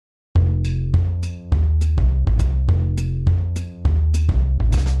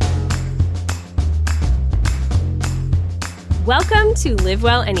Welcome to Live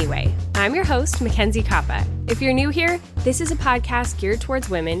Well Anyway. I'm your host, Mackenzie Koppa. If you're new here, this is a podcast geared towards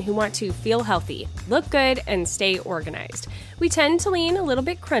women who want to feel healthy, look good, and stay organized. We tend to lean a little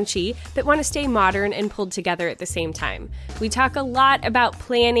bit crunchy, but want to stay modern and pulled together at the same time. We talk a lot about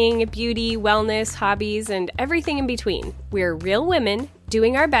planning, beauty, wellness, hobbies, and everything in between. We're real women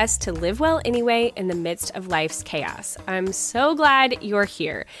doing our best to live well anyway in the midst of life's chaos. I'm so glad you're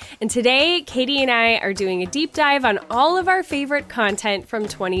here. And today, Katie and I are doing a deep dive on all of our favorite content from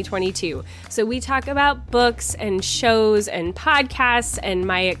 2022. So we talk about books and shows and podcasts and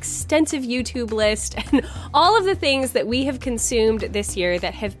my extensive YouTube list and all of the things that we have consumed this year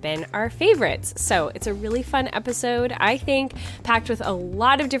that have been our favorites. So it's a really fun episode, I think, packed with a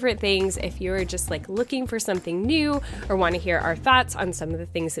lot of different things. If you're just like looking for something new or want to hear our thoughts on some of the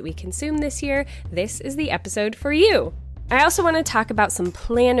things that we consumed this year, this is the episode for you. I also want to talk about some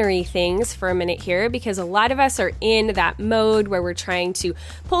plannery things for a minute here because a lot of us are in that mode where we're trying to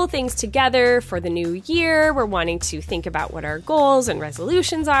pull things together for the new year. We're wanting to think about what our goals and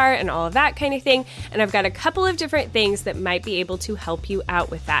resolutions are and all of that kind of thing. And I've got a couple of different things that might be able to help you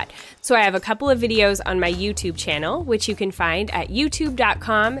out with that. So I have a couple of videos on my YouTube channel, which you can find at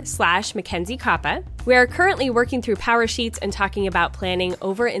youtube.com/Mackenzie Koppa. We are currently working through power sheets and talking about planning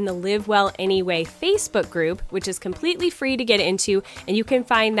over in the Live Well Anyway Facebook group, which is completely free to get into, and you can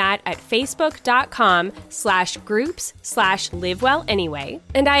find that at facebook.com/groups/livewellanyway.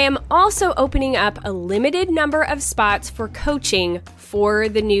 And I am also opening up a limited number of spots for coaching for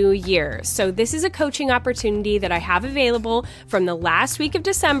the new year. So this is a coaching opportunity that I have available from the last week of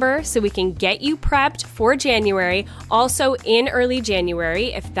December, so we can get you prepped for January, also in early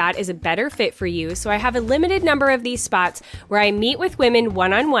January, if that is a better fit for you. So I have a limited number of these spots where I meet with women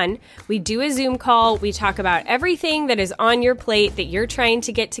one-on-one. We do a Zoom call. We talk about everything that is on your plate that you're trying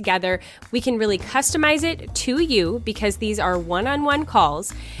to get together. We can really customize it to you because these are one-on-one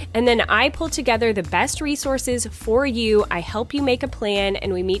calls. And then I pull together the best resources for you. I help you make a plan,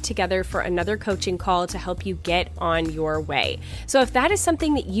 and we meet together for another coaching call to help you get on your way. So if that is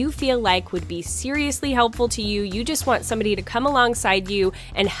something that you feel like would be seriously helpful to you, you just want somebody to come alongside you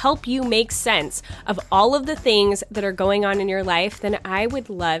and help you make sense of all of the things that are going on in your life, then I would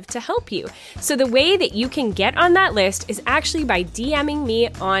love to help you. So the way that you can get on that list is actually by DMing me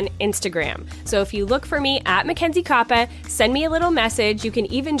on Instagram. So if you look for me at Mackenzie Koppa, send me a little message. You can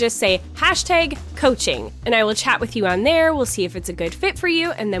even just say #coaching, and I will chat with you on there. We'll see if it's a good fit for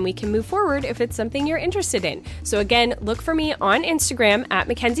you, and then we can move forward if it's something you're interested in. So again, look for me on Instagram at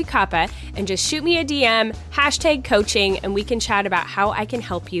Mackenzie Koppa and just shoot me a DM, #coaching, and we can chat about how I can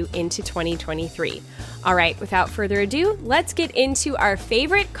help you into 2023. All right, without further ado, let's get into our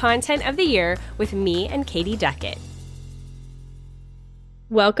favorite content of the year with me and Katie Duckett.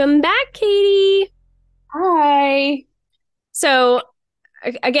 Welcome back, Katie. Hi. So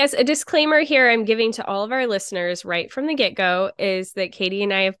I guess a disclaimer here I'm giving to all of our listeners right from the get-go is that Katie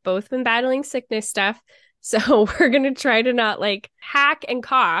and I have both been battling sickness stuff. So we're going to try to not hack and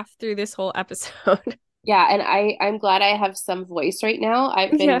cough through this whole episode. Yeah, and I'm glad I have some voice right now.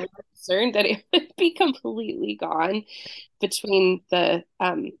 I've been really concerned that it would be completely gone between I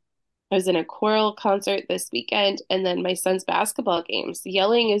was in a choral concert this weekend and then my son's basketball games.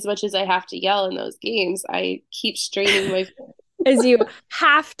 Yelling as much as I have to yell in those games, I keep straining my voice. As you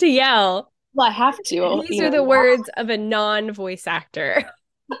have to yell. Well, I have to. These are the words of a non-voice actor.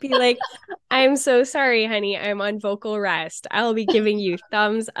 Be like, I'm so sorry, honey. I'm on vocal rest. I'll be giving you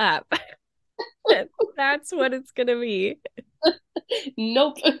thumbs up. That's what it's going to be.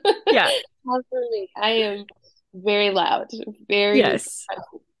 Nope. Yeah. Absolutely. I am very loud. Very. Yes.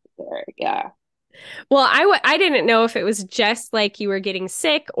 There. Yeah. Well, I didn't know if it was just like you were getting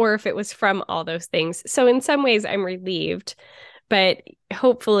sick or if it was from all those things. So in some ways I'm relieved, but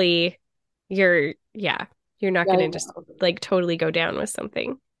hopefully you're not going to just totally go down with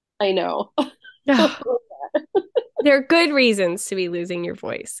something. I know. There are good reasons to be losing your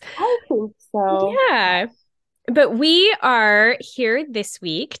voice. I think so. Yeah. But we are here this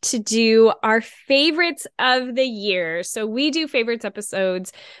week to do our favorites of the year. So we do favorites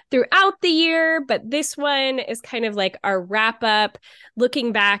episodes throughout the year, but this one is kind of like our wrap up,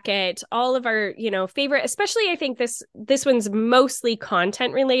 looking back at all of our, favorite, especially I think this one's mostly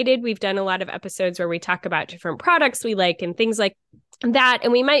content related. We've done a lot of episodes where we talk about different products we like and things like that.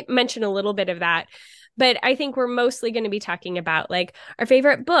 And we might mention a little bit of that. But I think we're mostly going to be talking about our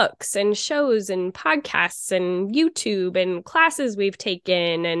favorite books and shows and podcasts and YouTube and classes we've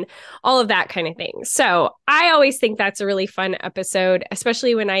taken and all of that kind of thing. So I always think that's a really fun episode,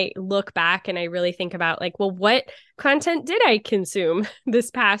 especially when I look back and I really think about what content did I consume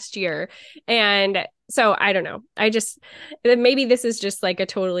this past year? And so I don't know. Maybe this is just like a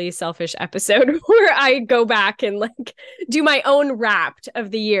totally selfish episode where I go back and like do my own Wrapped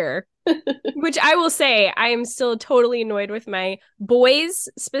of the year, which I will say I am still totally annoyed with my boys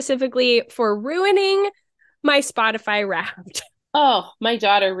specifically for ruining my Spotify Wrapped. Oh, my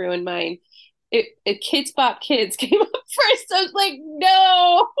daughter ruined mine. It Kids Bop Kids came up first. I was like,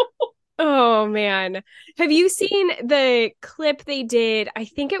 no. Oh man. Have you seen the clip they did? I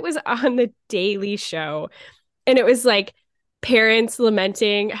think it was on the Daily Show. And it was like parents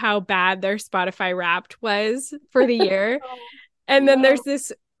lamenting how bad their Spotify Wrapped was for the year. And then there's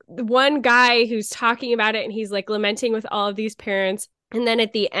this one guy who's talking about it and he's like lamenting with all of these parents. And then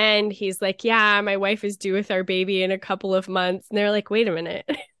at the end, he's like, yeah, my wife is due with our baby in a couple of months. And they're like, wait a minute.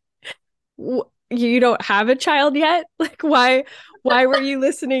 You don't have a child yet? Like, why were you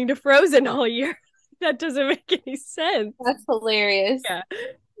listening to Frozen all year? That doesn't make any sense. That's hilarious. Yeah.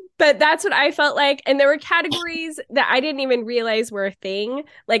 But that's what I felt like. And there were categories that I didn't even realize were a thing,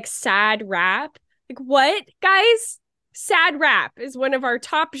 like sad rap. Like, what, guys? Sad rap is one of our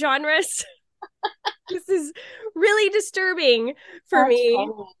top genres. This is really disturbing for me.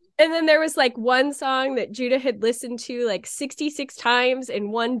 Funny. And then there was like one song that Judah had listened to like 66 times in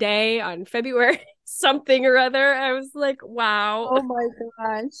one day on February something or other. I was like, wow. Oh my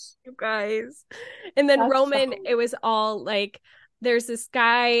gosh. You guys. And then that's Roman, funny. It was all like, there's this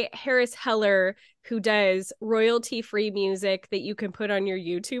guy, Harris Heller, who does royalty-free music that you can put on your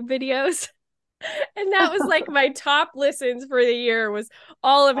YouTube videos. And that was like my top listens for the year was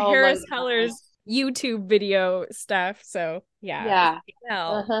all of Harris Heller's YouTube video stuff. So yeah.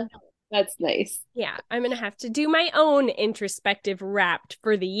 That's nice. Yeah, I'm gonna have to do my own introspective Wrapped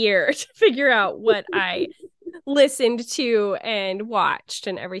for the year to figure out what I listened to and watched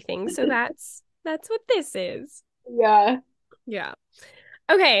and everything. So that's what this is. Yeah.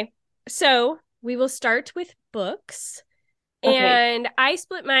 Okay, so we will start with books. Okay. And I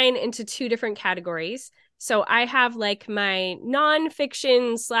split mine into two different categories. So I have like my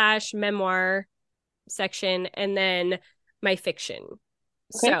nonfiction / memoir section and then my fiction.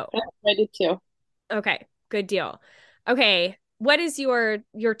 Okay, so I did too. Okay, good deal. Okay, what is your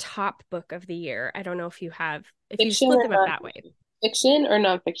top book of the year? I don't know if you you split them up that way. Fiction or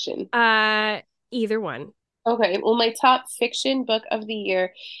nonfiction? Either one. Okay, well, my top fiction book of the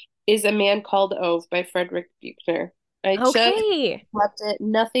year is A Man Called Ove by Frederick Buechner. I just loved it.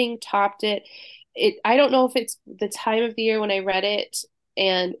 Nothing topped it. I don't know if it's the time of the year when I read it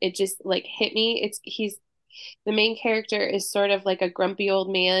and it just like hit me. The main character is sort of like a grumpy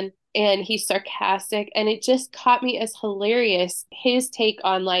old man and he's sarcastic and it just caught me as hilarious, his take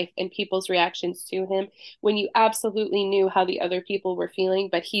on life and people's reactions to him when you absolutely knew how the other people were feeling,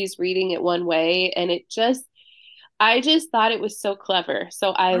 but he's reading it one way. And I just thought it was so clever.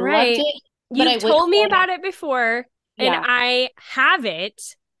 So I loved it. You told me about it before and I have it.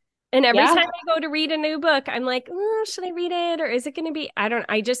 And every time I go to read a new book, I'm like, should I read it? Or is it going to be, I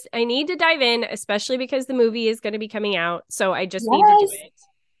need to dive in, especially because the movie is going to be coming out. So I just need to do it.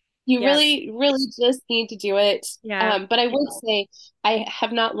 You really, really just need to do it. Yeah. But I would say I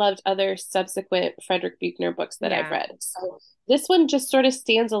have not loved other subsequent Frederick Buechner books that I've read. So this one just sort of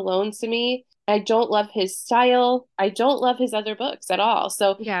stands alone to me. I don't love his style. I don't love his other books at all.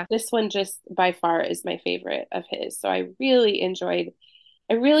 So this one just by far is my favorite of his. So I really enjoyed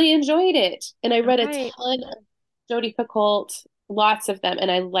it. And I read a ton of Jodi Picoult, lots of them, and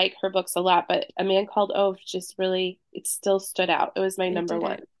I like her books a lot, but A Man Called Ove just really, it still stood out. It was my number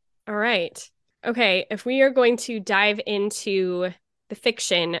one. All right. Okay, if we are going to dive into the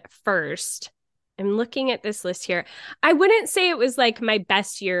fiction first, I'm looking at this list here. I wouldn't say it was like my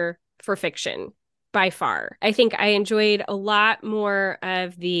best year for fiction by far. I think I enjoyed a lot more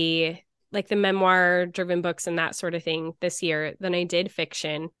of the memoir driven books and that sort of thing this year than I did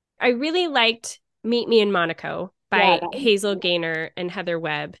fiction. I really liked Meet Me in Monaco by Hazel Gaynor and Heather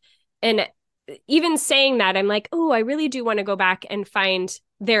Webb. And even saying that, I'm like, oh, I really do want to go back and find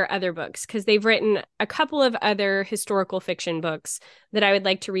their other books because they've written a couple of other historical fiction books that I would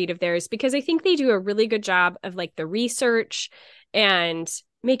like to read of theirs because I think they do a really good job of like the research and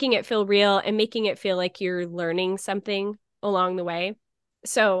making it feel real and making it feel like you're learning something along the way.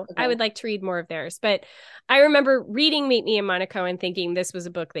 So I would like to read more of theirs. But I remember reading Meet Me in Monaco and thinking this was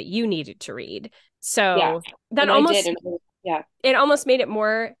a book that you needed to read. So that it almost made it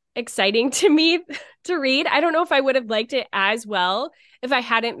more exciting to me to read. I don't know if I would have liked it as well if I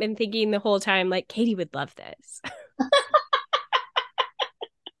hadn't been thinking the whole time, like, Katie would love this.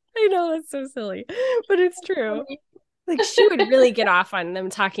 I know, it's so silly, but it's true. Like, she would really get off on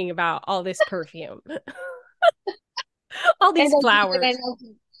them talking about all this perfume. All And these flowers.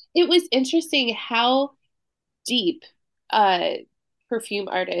 it was interesting how deep a perfume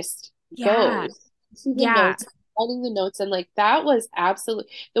artist Yeah. goes to the Yeah. notes, writing the notes, and like that was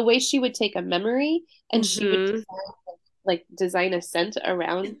absolutely the way she would take a memory and she would Hmm. design a scent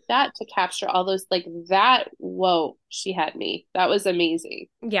around that to capture all those like that. Whoa, she had me. That was amazing.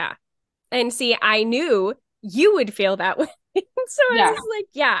 Yeah. And see, I knew you would feel that way. So I Yeah, was like,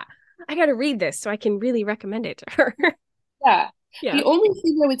 yeah, I got to read this so I can really recommend it to her. yeah. Yeah. The only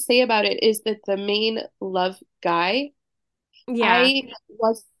thing I would say about it is that the main love guy, Yeah. I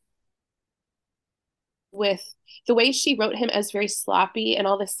was with the way she wrote him as very sloppy and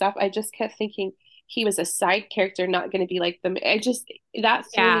all this stuff. I just kept thinking he was a side character, not going to be like them. I just that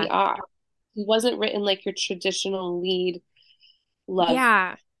threw Yeah. me off. He wasn't written like your traditional lead love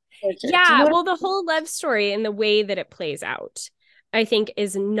Yeah. character. Do you Yeah. know what Well, I the whole love story and the way that it plays out, I think,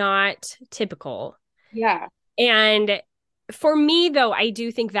 is not typical. mean? Yeah, And for me, though, I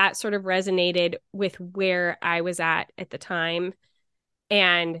do think that sort of resonated with where I was at the time.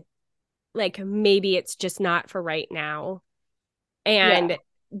 And like maybe it's just not for right now. yeah. And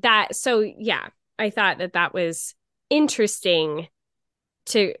that, so yeah, I thought that that was interesting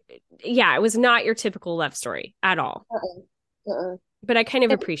to, yeah, it was not your typical love story at all. Uh-uh. Uh-uh. But I kind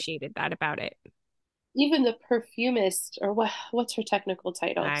of And appreciated that about it. even the perfumist, or what's her technical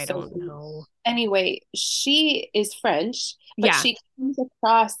title? I So don't know. anyway, she is French, but Yeah. she comes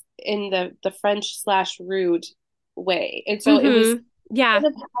across in the French slash rude way. And so it was Mm-hmm. Yeah. kind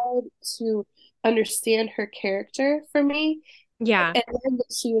of hard to understand her character for me. Yeah. And then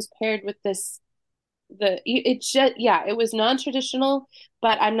that she was paired with it just, yeah, it was non-traditional,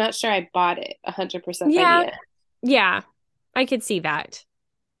 but I'm not sure I bought it 100% by the Yeah. end. Yeah. I could see that.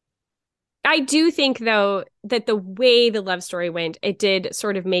 I do think, though, that the way the love story went, it did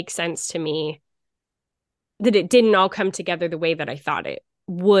sort of make sense to me that it didn't all come together the way that I thought it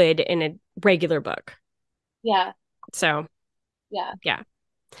would in a regular book. Yeah, So, yeah. yeah.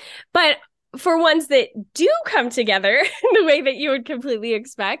 But for ones that do come together the way that you would completely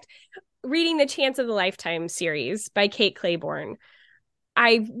expect, reading the Chance of the Lifetime series by Kate Clayborn,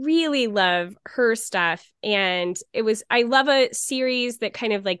 I really love her stuff. And I love a series that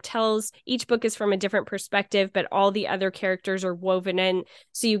kind of like tells each book is from a different perspective, but all the other characters are woven in.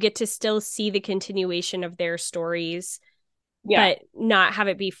 So you get to still see the continuation of their stories, Yeah. but not have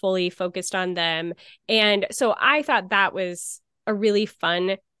it be fully focused on them. And so I thought that was a really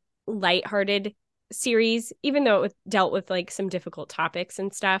fun, lighthearted series, even though it dealt with like some difficult topics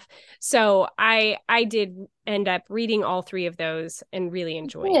and stuff. So I did end up reading all three of those and really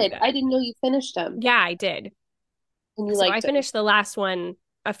enjoying Good. them. I didn't know you finished them Yeah, I did. and you So I liked them. finished the last one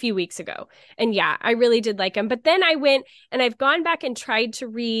a few weeks ago. And yeah, I really did like them. But then I went and I've gone back and tried to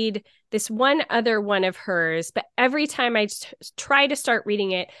read this one other one of hers. But every time I try to start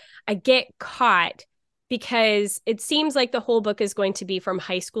reading it, I get caught because it seems like the whole book is going to be from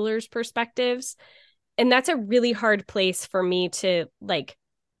high schoolers' perspectives. And that's a really hard place for me to like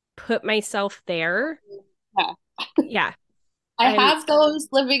put myself there. Yeah. Yeah. I I'm, have those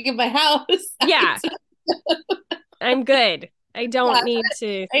living in my house. yeah, I'm good. I don't Yeah, need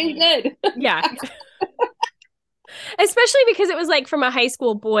to. very good. Yeah. Especially because it was like from a high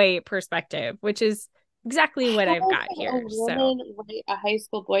school boy perspective, which is exactly what How I've got can a here. So, woman write a high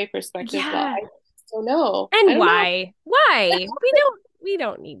school boy perspective? Well, yeah. I don't know. I And don't know. why? Why? We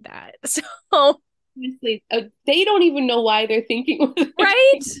don't need that. So, Honestly, they don't even know why they're thinking what they're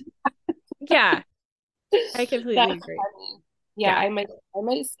right? thinking. Yeah, I completely That's agree. funny. Yeah, Yeah. I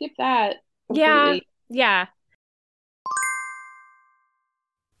might skip that Yeah. completely. Yeah.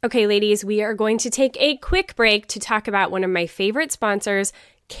 Okay, ladies, we are going to take a quick break to talk about one of my favorite sponsors,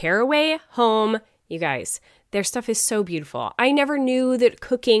 Caraway Home. You guys, their stuff is so beautiful. I never knew that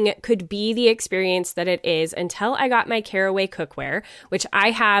cooking could be the experience that it is until I got my Caraway cookware, which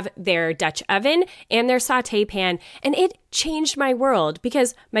I have their Dutch oven and their saute pan, and it changed my world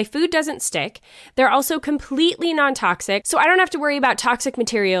because my food doesn't stick. They're also completely non-toxic, so I don't have to worry about toxic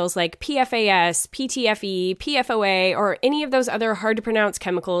materials like PFAS, PTFE, PFOA, or any of those other hard to pronounce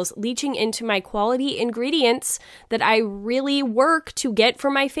chemicals leaching into my quality ingredients that I really work to get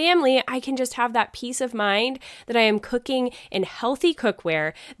for my family. I can just have that peace of mind that I am cooking in healthy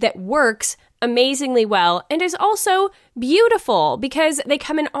cookware that works amazingly well and is also beautiful because they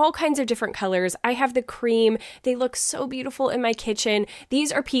come in all kinds of different colors. I have the cream. They look so beautiful in my kitchen.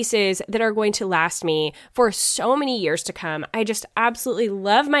 These are pieces that are going to last me for so many years to come. I just absolutely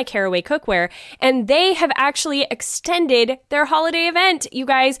love my Caraway cookware, and they have actually extended their holiday event, you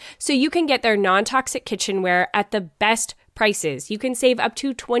guys, so you can get their non-toxic kitchenware at the best prices. You can save up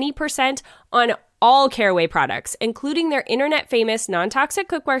to 20% on all Caraway products, including their internet famous non-toxic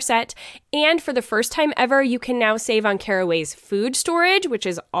cookware set. And for the first time ever, you can now save on Caraway's food storage, which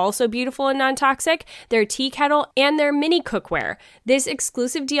is also beautiful and non-toxic, their tea kettle, and their mini cookware. This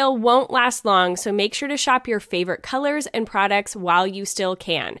exclusive deal won't last long, so make sure to shop your favorite colors and products while you still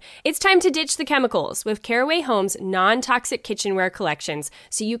can. It's time to ditch the chemicals with Caraway Home's non-toxic kitchenware collections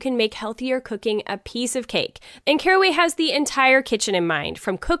so you can make healthier cooking a piece of cake. And Caraway has the entire kitchen in mind,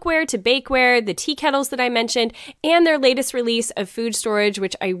 from cookware to bakeware, the tea kettles that I mentioned, and their latest release of food storage,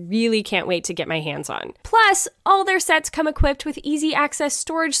 which I really can't wait to get my hands on. Plus, all their sets come equipped with easy access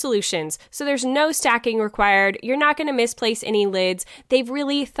storage solutions, so there's no stacking required. You're not going to misplace any lids. They've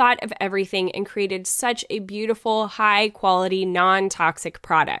really thought of everything and created such a beautiful, high-quality, non-toxic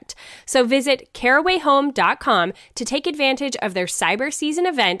product. So visit carawayhome.com to take advantage of their Cyber Season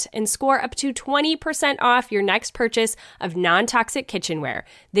event and score up to 20% off your next purchase of non-toxic kitchenware.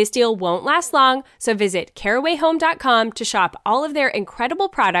 This deal won't last long, so visit carawayhome.com to shop all of their incredible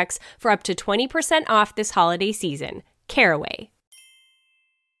products for up to 20% off this holiday season. Caraway.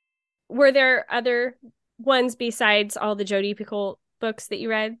 Were there other ones besides all the Jodi Picoult books that you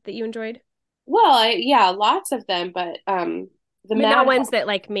read that you enjoyed? Well, yeah, lots of them, but not ones that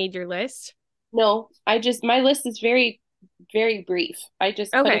like made your list. No, my list is very, very brief. I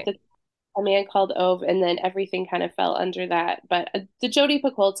just put it A Man Called Ove, and then everything kind of fell under that. But the Jodi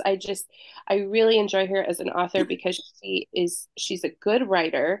Picoult, I really enjoy her as an author because she's a good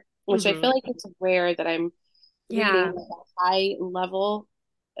writer, which I feel like it's rare that I'm reading a high level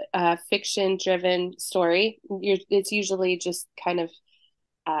fiction driven story. It's usually just kind of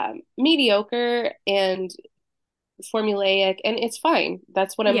mediocre and formulaic, and it's fine.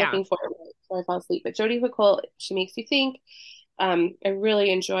 That's what I'm looking for before I fall asleep. But Jodi Picoult, she makes you think. I really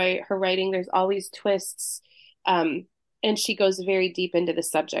enjoy her writing. There's always twists. And she goes very deep into the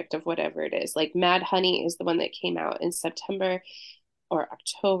subject of whatever it is. Like Mad Honey is the one that came out in September or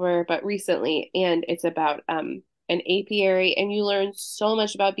October, but recently. And it's about an apiary, and you learn so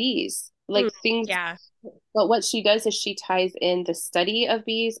much about bees. Like things. Yeah. But what she does is she ties in the study of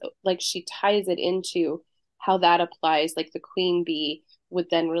bees, like she ties it into how that applies, like the queen bee would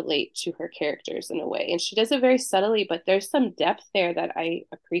then relate to her characters in a way. And she does it very subtly, but there's some depth there that I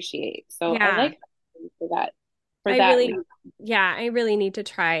appreciate. So I like her for that. I really need to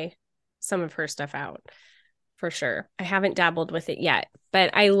try some of her stuff out for sure. I haven't dabbled with it yet,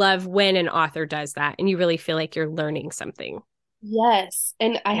 but I love when an author does that and you really feel like you're learning something. Yes.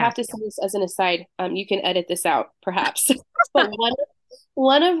 And I have to say this as an aside. You can edit this out perhaps. But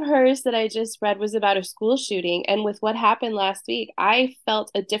one of hers that I just read was about a school shooting. And with what happened last week, I felt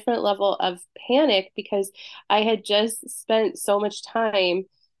a different level of panic because I had just spent so much time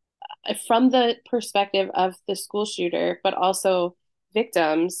from the perspective of the school shooter, but also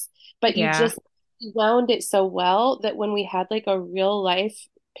victims. But you just wound it so well that when we had like a real life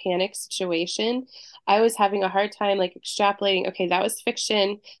panic situation, I was having a hard time like extrapolating. Okay, that was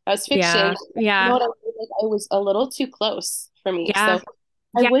fiction. That was fiction. Yeah. You know what I mean? Like, I was a little too close for me. Yeah. So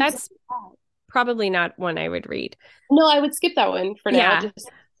that's probably not one I would read. No, I would skip that one for now. Just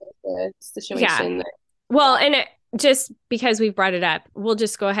the situation. Yeah. Well, and just because we've brought it up, we'll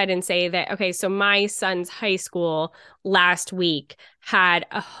just go ahead and say that, okay, so my son's high school last week had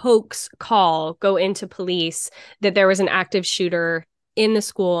a hoax call go into police that there was an active shooter in the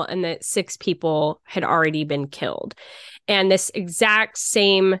school and that 6 people had already been killed. And this exact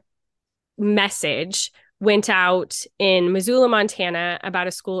same message went out in Missoula, Montana, about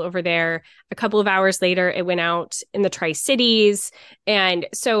a school over there. A couple of hours later, it went out in the Tri-Cities. And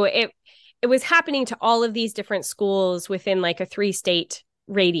so it was happening to all of these different schools within like a 3-state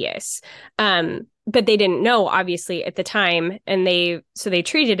radius. But they didn't know, obviously, at the time. And they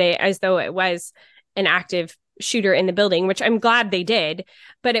treated it as though it was an active shooter in the building, which I'm glad they did.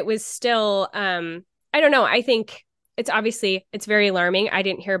 But it was still, I don't know. I think it's very alarming. I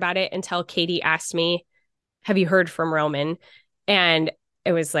didn't hear about it until Katie asked me, have you heard from Roman? And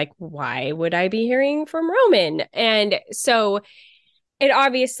it was like, why would I be hearing from Roman? And so it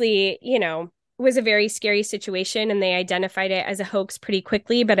obviously, was a very scary situation, and they identified it as a hoax pretty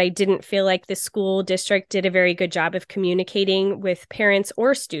quickly, but I didn't feel like the school district did a very good job of communicating with parents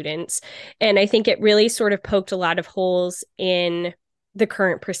or students. And I think it really sort of poked a lot of holes in the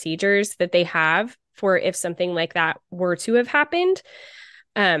current procedures that they have for if something like that were to have happened.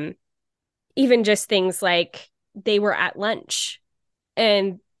 Even just things like they were at lunch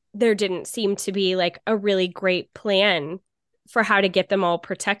and there didn't seem to be like a really great plan for how to get them all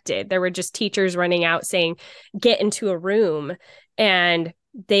protected. There were just teachers running out saying, get into a room. And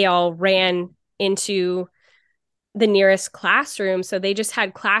they all ran into the nearest classroom. So they just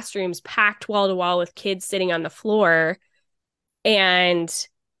had classrooms packed wall to wall with kids sitting on the floor. And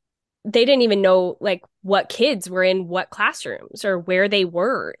they didn't even know like what kids were in what classrooms or where they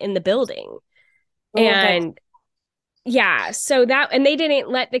were in the building. Oh, that's And yeah, so that, and they didn't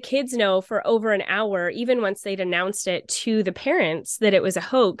let the kids know for over an hour, even once they'd announced it to the parents that it was a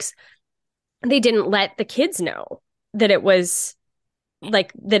hoax. They didn't let the kids know that it was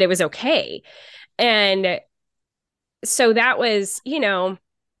like, that it was okay. And so that was, you know,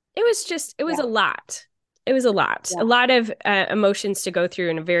 it was just, it was yeah, a lot. It was a yeah, lot of emotions to go through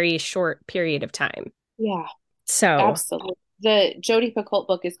in a very short period of time. yeah, So, absolutely. The Jodi Picoult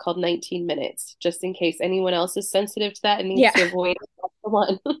book is called 19 Minutes, just in case anyone else is sensitive to that and needs yeah, to avoid it. That's the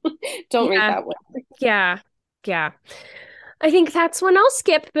one. Don't read yeah, that one. yeah, yeah. I think that's one I'll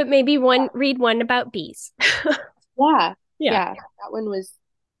skip, but maybe read one about bees. Yeah, Yeah. yeah, that one was.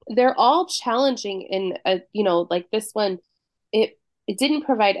 They're all challenging in a, like this one, it it didn't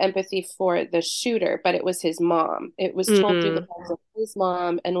provide empathy for the shooter, but it was his mom. It was told through the Mm, lens of his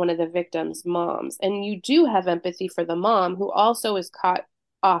mom and one of the victims' moms. And you do have empathy for the mom who also was caught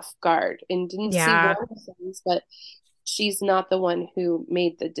off guard and didn't see yeah. warning signs, but she's not the one who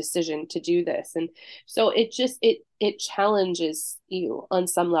made the decision to do this. And so it challenges you on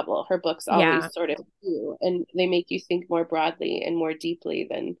some level. Her books Yeah. always sort of do, and they make you think more broadly and more deeply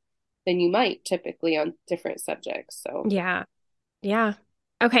than you might typically on different subjects. So Yeah. Yeah.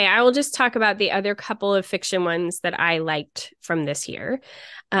 Okay, I will just talk about the other couple of fiction ones that I liked from this year.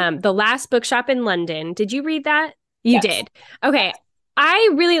 The Last Bookshop in London. Did you read that? You yes, did. Okay. I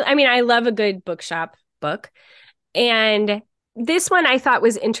mean, I love a good bookshop book. And this one I thought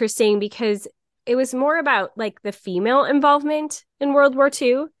was interesting because it was more about like the female involvement in World War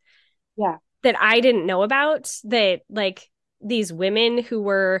II yeah. that I didn't know about, that like these women who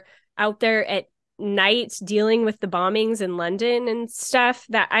were out there at night dealing with the bombings in London and stuff,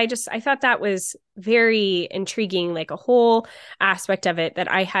 that I thought that was very intriguing, like a whole aspect of it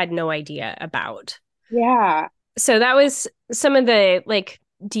that I had no idea about. Yeah. So that was some of the like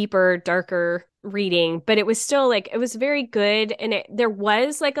deeper, darker reading, but it was still like it was very good, and there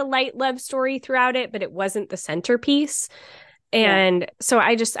was like a light love story throughout it, but it wasn't the centerpiece. Yeah. And so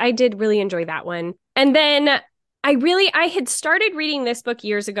I did really enjoy that one. And then I had started reading this book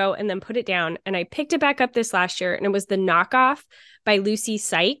years ago and then put it down, and I picked it back up this last year, and it was The Knockoff by Lucy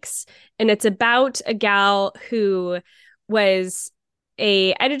Sykes. And it's about a gal who was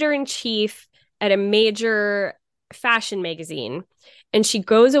a editor-in-chief at a major fashion magazine. And she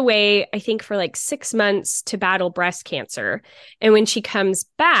goes away, I think, for like 6 months to battle breast cancer. And when she comes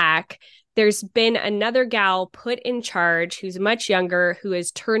back, there's been another gal put in charge who's much younger, who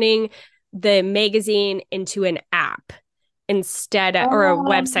is turning the magazine into an app instead of, or a Oh,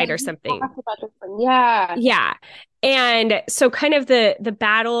 website or you something. talked about this one. Yeah. Yeah. And so kind of the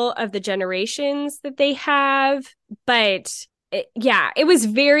battle of the generations that they have, but yeah, it was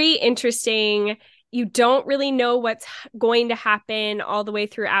very interesting. You don't really know what's going to happen all the way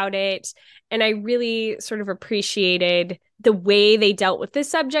throughout it. And I really sort of appreciated the way they dealt with this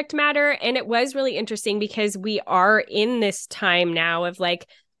subject matter. And it was really interesting because we are in this time now of like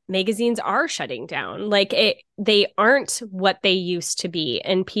magazines are shutting down. Like they aren't what they used to be,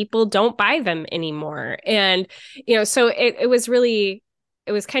 and people don't buy them anymore. And, so it was really,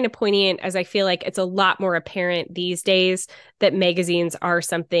 it was kind of poignant, as I feel like it's a lot more apparent these days that magazines are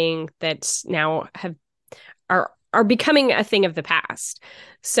something that now are becoming a thing of the past. Yeah.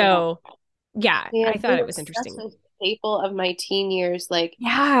 So yeah, Man, I they thought it were was such interesting. a staple of my teen years, like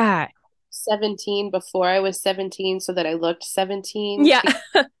Yeah. 17 before I was 17, so that I looked 17 Yeah.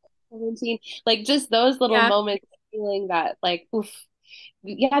 to 17. Like just those little Yeah. moments feeling that like, oof,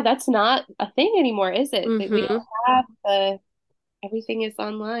 yeah, that's not a thing anymore, is it? That we Hmm. don't have the everything is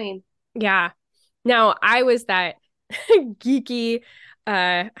online. Yeah. Now, I was that geeky,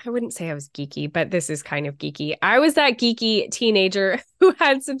 I wouldn't say I was geeky, but this is kind of geeky. I was that geeky teenager who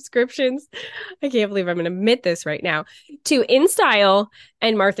had subscriptions. I can't believe I'm going to admit this right now, to InStyle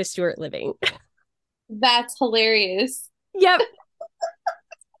and Martha Stewart Living. That's hilarious. Yep.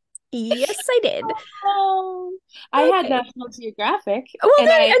 Yes, I did. Oh, I had Okay. National Geographic Well, and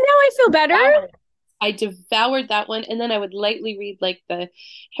then, and now I feel better. devoured I devoured that one, and then I would lightly read like the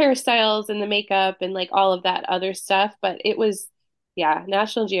hairstyles and the makeup and like all of that other stuff. But it was, yeah,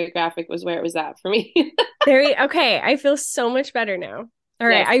 National Geographic was where it was at for me. Okay. I feel so much better now. All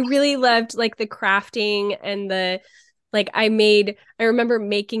right. Yes. I really loved like the crafting and I remember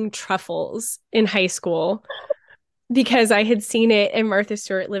making truffles in high school because I had seen it in Martha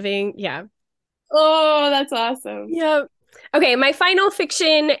Stewart Living. Yeah. Oh, that's awesome. Yeah. Okay. My final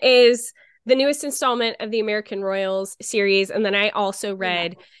fiction is the newest installment of the American Royals series. And then I also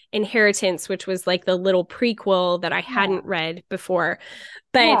read Inheritance, which was like the little prequel that I hadn't read before.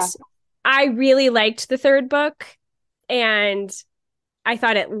 But I really liked the third book, and I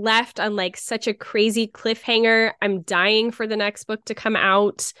thought it left on like such a crazy cliffhanger. I'm dying for the next book to come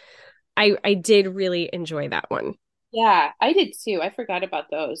out. I did really enjoy that one. Yeah, I did too. I forgot about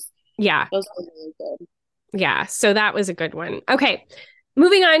those. Yeah. Those were really good. Yeah. So that was a good one. Okay.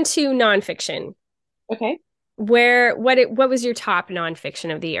 Moving on to nonfiction. Okay. What was your top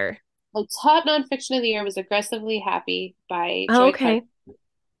nonfiction of the year? My top nonfiction of the year was Aggressively Happy by Oh, Joy okay. Clark.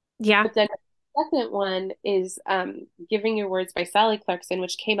 Yeah. But then the second one is Giving Your Words by Sally Clarkson,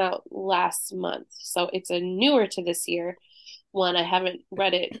 which came out last month. So it's a newer to this year one. I haven't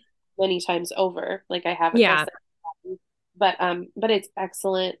read it many times over, like I have Yeah. but it's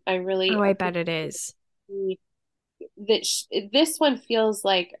excellent. I really Oh, I bet it is. that this one feels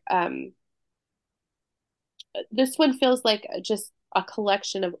like just a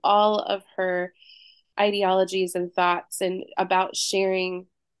collection of all of her ideologies and thoughts and about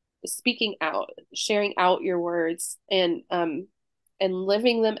speaking out, sharing out your words and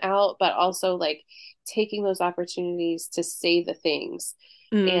living them out, but also like taking those opportunities to say the things.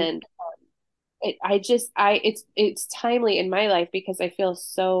 And it's timely in my life because I feel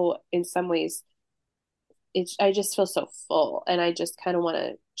so, in some ways, I just feel so full, and I just kind of want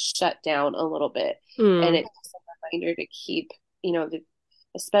to shut down a little bit. And it's just a reminder to keep,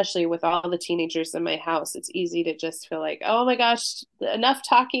 especially with all the teenagers in my house, it's easy to just feel like, oh my gosh, enough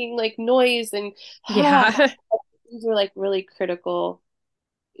talking, like noise, and these are like really critical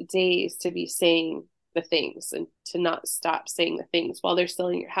days to be saying the things and to not stop saying the things while they're still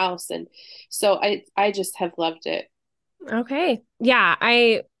in your house. And so I just have loved it. Okay. Yeah,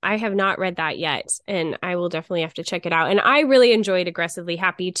 I have not read that yet, and I will definitely have to check it out. And I really enjoyed Aggressively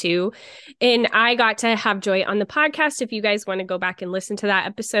Happy too. And I got to have Joy on the podcast. If you guys want to go back and listen to that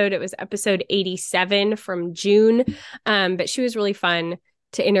episode, it was episode 87 from June. But she was really fun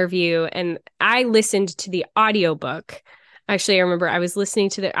to interview, and I listened to the audiobook. Actually, I remember I was listening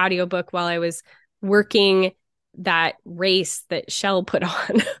to the audiobook while I was working that race that Shell put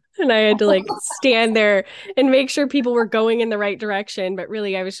on. And I had to like stand there and make sure people were going in the right direction. But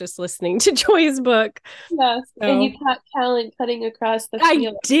really, I was just listening to Joy's book. Yes. So, and you caught Callan cutting across the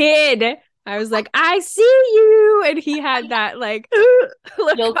field. I did. I was like, I see you. And he had that like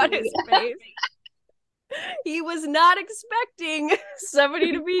look on his face. He was not expecting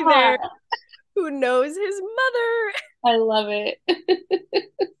somebody to be there who knows his mother. I love it.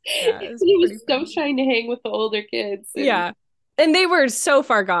 He was so trying to hang with the older kids. Yeah. And they were so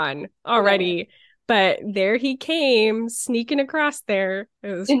far gone already. But there he came, sneaking across there. It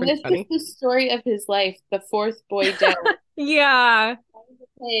was pretty funny. This is the story of his life, the fourth boy down. Yeah.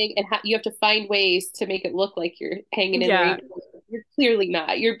 And you have to find ways to make it look like you're hanging in there. You're clearly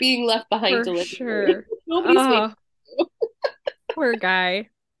not. You're being left behind to live. Sure. Nobody's Poor guy.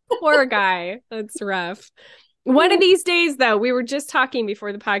 Poor guy. That's rough. One of these days, though, we were just talking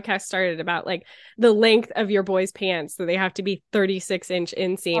before the podcast started about like the length of your boy's pants. So they have to be 36-inch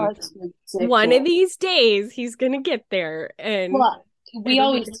inseam. One of these days, he's going to get there. And we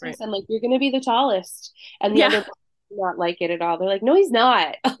always say, I'm like, you're going to be the tallest. And the other do not like it at all. They're like, no, he's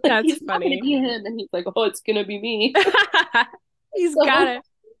not. That's he's funny. Not gonna be him. And he's like, oh, it's going to be me. He's got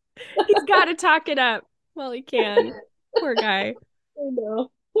to talk it up while he can. Poor guy. I know.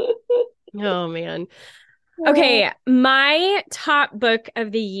 Oh, man. Okay, my top book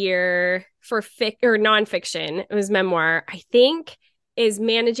of the year for nonfiction, it was memoir, I think, is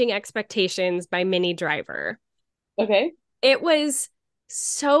Managing Expectations by Minnie Driver. Okay. It was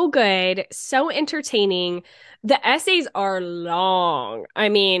so good, so entertaining. The essays are long. I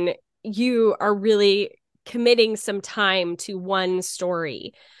mean, you are really committing some time to one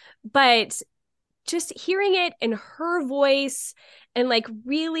story. But just hearing it in her voice and like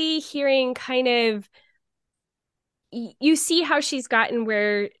really hearing kind of, you see how she's gotten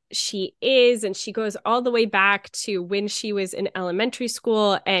where she is, and she goes all the way back to when she was in elementary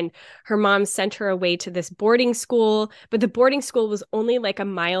school and her mom sent her away to this boarding school, but the boarding school was only like a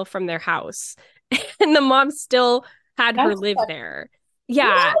mile from their house and the mom still had her live there.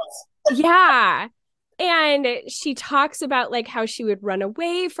 Yeah. What? Yeah. And she talks about like how she would run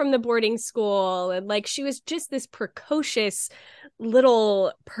away from the boarding school, and like she was just this precocious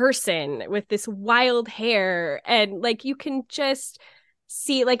little person with this wild hair. And like you can just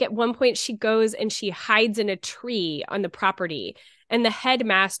see, like at one point she goes and she hides in a tree on the property, and the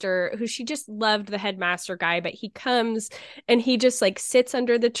headmaster, who she just loved the headmaster guy, but he comes and he just like sits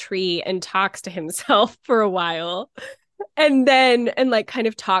under the tree and talks to himself for a while. And then, and like kind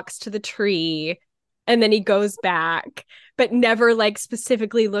of talks to the tree. And then he goes back, but never like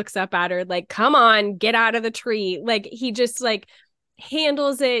specifically looks up at her, like, come on, get out of the tree. Like he just like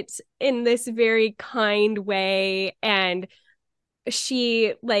handles it in this very kind way. And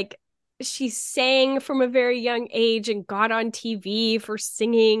she like she sang from a very young age and got on TV for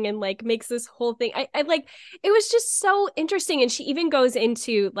singing and like makes this whole thing. I like it was just so interesting. And she even goes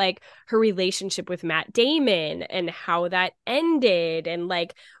into like her relationship with Matt Damon and how that ended and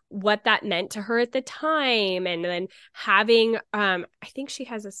like what that meant to her at the time. And then having I think she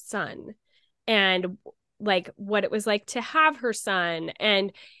has a son and like what it was like to have her son.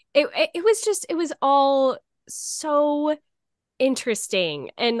 And it was just it was all so interesting.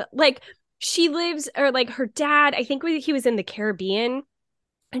 And like she lives, or like her dad, I think he was in the Caribbean,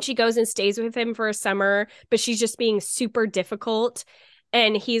 and she goes and stays with him for a summer, but she's just being super difficult.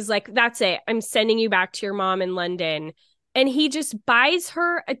 And he's like, that's it. I'm sending you back to your mom in London. And he just buys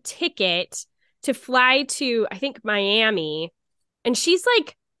her a ticket to fly to, I think, Miami. And she's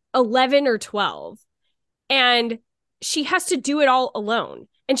like 11 or 12. And she has to do it all alone.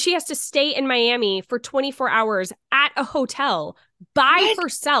 And she has to stay in Miami for 24 hours at a hotel by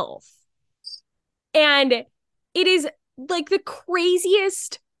herself. And it is like the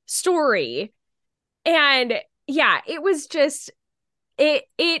craziest story. And yeah, it was just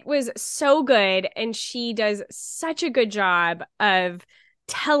it was so good. And she does such a good job of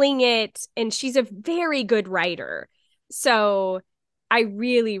telling it. And she's a very good writer. So I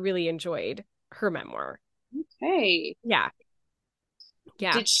really, really enjoyed her memoir. Okay. Yeah.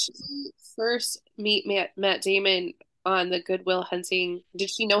 Yeah. Did she first meet Matt Damon on the Good Will Hunting?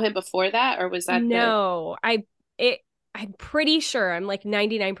 Did she know him before that, or was that the? No, I'm pretty sure, I'm like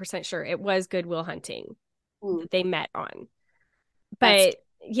 99% sure it was Good Will Hunting Hmm, that they met on. that's But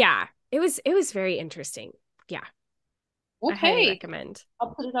yeah, it was very interesting. Yeah, I highly okay. recommend.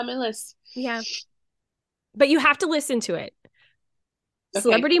 I'll put it on my list. Yeah. But you have to listen to it. Okay.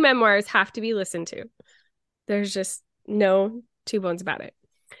 Celebrity memoirs have to be listened to. There's just no two bones about it.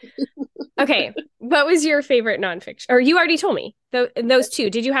 Okay. What was your favorite nonfiction? Or you already told me those two.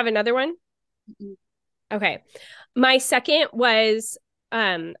 Did you have another one? Okay. My second was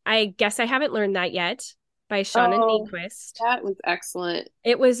I guess I haven't learned that yet by Shannon Oh, Nyquist. that was excellent.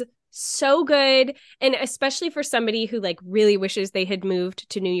 It was so good. And especially for somebody who like really wishes they had moved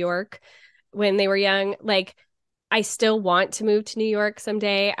to New York when they were young. Like I still want to move to New York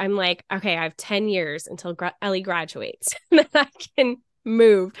someday. I'm like, okay, I have 10 years until Ellie graduates and then I can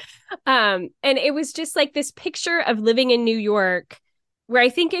move. And it was just like this picture of living in New York where I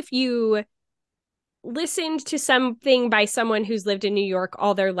think if you listened to something by someone who's lived in New York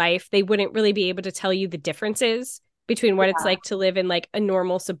all their life, they wouldn't really be able to tell you the differences between what it's Yeah. like to live in like a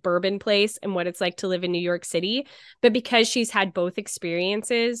normal suburban place and what it's like to live in New York City. But because she's had both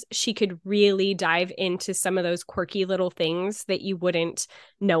experiences, she could really dive into some of those quirky little things that you wouldn't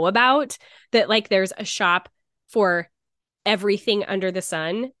know about. That like there's a shop for everything under the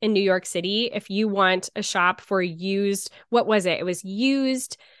sun in New York City. If you want a shop for used, what was it? It was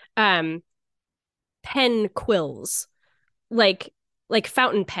used pen quills, like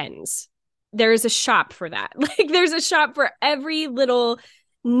fountain pens. There's a shop for that. Like there's a shop for every little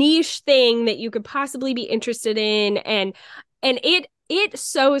niche thing that you could possibly be interested in. And it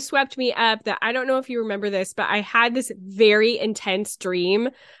so swept me up that I don't know if you remember this, but I had this very intense dream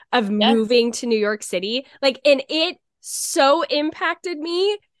of Yes. moving to New York City. Like, and it so impacted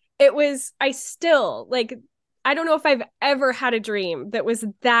me. It was, I still like, I don't know if I've ever had a dream that was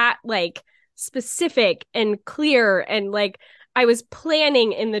that like specific and clear. And like I was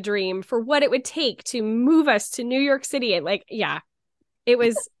planning in the dream for what it would take to move us to New York City. And like, yeah, it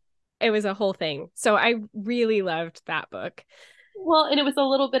was a whole thing. So I really loved that book. Well, and it was a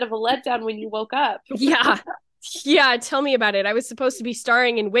little bit of a letdown when you woke up. Yeah. Yeah, tell me about it. I was supposed to be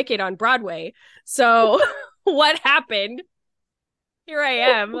starring in Wicked on Broadway. So what happened? Here I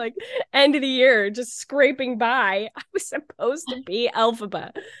am, like end of the year, just scraping by. I was supposed to be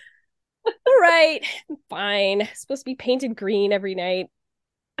Elphaba. All right, fine. Supposed to be painted green every night.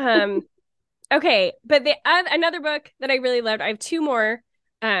 Um, okay, but the another book that I really loved. I have two more.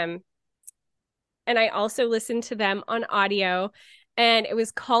 Um, and I also listened to them on audio, and it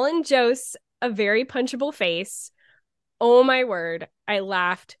was Colin Jost, A Very Punchable Face. Oh my word, I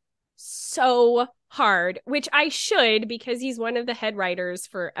laughed so hard, which I should because he's one of the head writers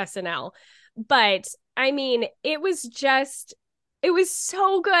for SNL. But I mean, it was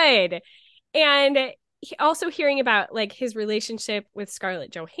so good. And also hearing about like his relationship with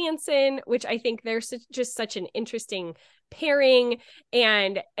Scarlett Johansson, which I think they're just such an interesting pairing,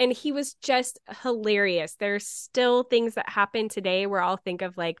 and he was just hilarious. There's still things that happen today where I'll think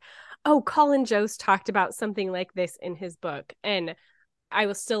of like, oh, Colin Jost talked about something like this in his book, and I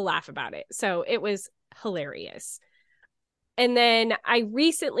will still laugh about it. So it was hilarious. And then I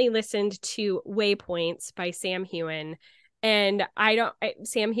recently listened to Waypoints by Sam Heughan, and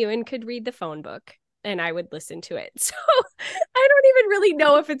Sam Heughan could read the phone book and I would listen to it. So I don't even really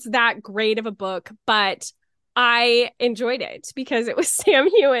know if it's that great of a book, but I enjoyed it because it was Sam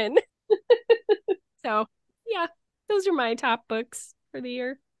Heughan. So yeah, those are my top books for the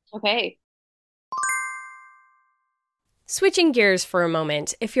year. Okay. Switching gears for a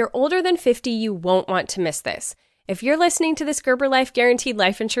moment, if you're older than 50, you won't want to miss this. If you're listening to this Gerber Life Guaranteed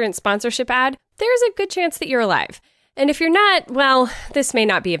Life Insurance sponsorship ad, there's a good chance that you're alive. And if you're not, well, this may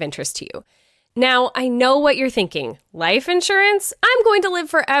not be of interest to you. Now, I know what you're thinking. Life insurance? I'm going to live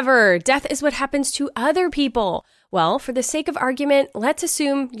forever. Death is what happens to other people. Well, for the sake of argument, let's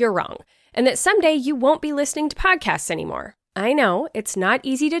assume you're wrong, and that someday you won't be listening to podcasts anymore. I know, it's not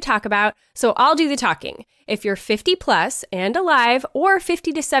easy to talk about, so I'll do the talking. If you're 50 plus and alive, or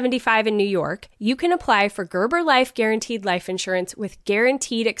 50 to 75 in New York, you can apply for Gerber Life Guaranteed Life Insurance with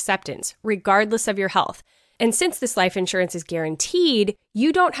guaranteed acceptance, regardless of your health. And since this life insurance is guaranteed,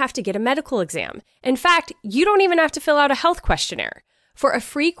 you don't have to get a medical exam. In fact, you don't even have to fill out a health questionnaire. For a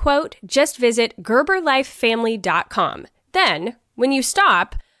free quote, just visit GerberLifeFamily.com. Then, when you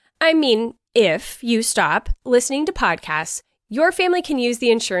stop, if you stop listening to podcasts, your family can use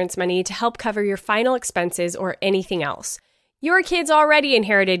the insurance money to help cover your final expenses or anything else. Your kids already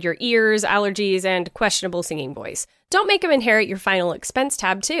inherited your ears, allergies, and questionable singing voice. Don't make them inherit your final expense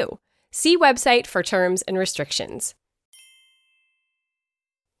tab, too. See website for terms and restrictions.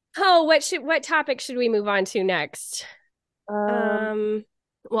 Oh, what topic should we move on to next?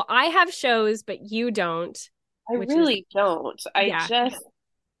 Well, I have shows, but you don't. I really don't. Yeah. just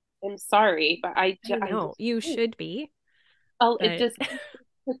am sorry, but I know. You should be. Oh, it just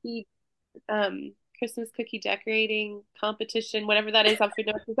cookie, Christmas cookie decorating competition, whatever that is on Food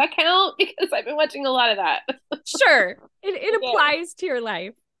Network. Does that count? Because I've been watching a lot of that. Sure. It applies to your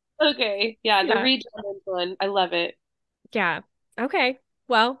life. Okay. Yeah, the Reed Jones one. I love it. Yeah. Okay.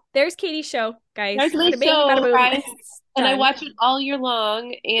 Well, there's Katie's show, guys. There's my show, guys. And I watch it all year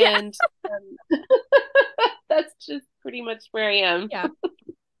long, and that's just pretty much where I am. Yeah.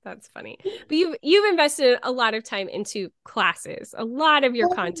 That's funny. But you've invested a lot of time into classes. A lot of your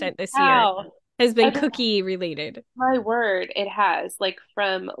content this year has been cookie related. My word, it has. Like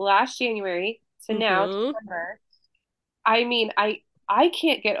from last January to now, December. I mean, I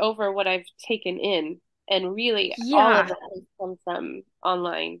can't get over what I've taken in, and really all of it has come from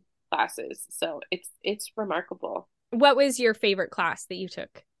online classes. So it's remarkable. What was your favorite class that you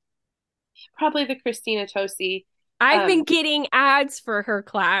took? Probably the Christina Tosi. I've been getting ads for her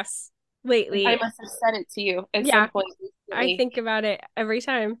class lately. I must have said it to you at some point recently. I think about it every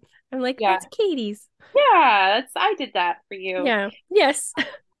time. I'm like, that's Katie's. Yeah, I did that for you. Yeah. Yes.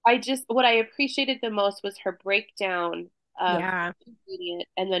 What I appreciated the most was her breakdown of ingredient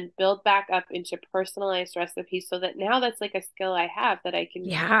and then build back up into personalized recipes, so that now that's like a skill I have that I can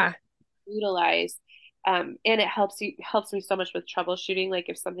utilize. And it helps me so much with troubleshooting. Like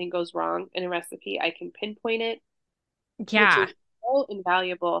if something goes wrong in a recipe, I can pinpoint it. Yeah. Which is so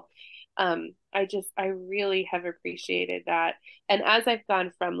invaluable. I really have appreciated that. And as I've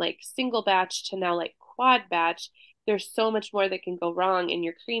gone from like single batch to now like quad batch, there's so much more that can go wrong in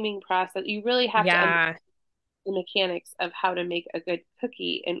your creaming process. You really have to understand the mechanics of how to make a good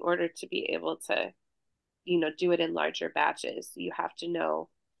cookie in order to be able to, do it in larger batches. You have to know,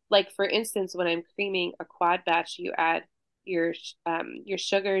 like for instance, when I'm creaming a quad batch, you add your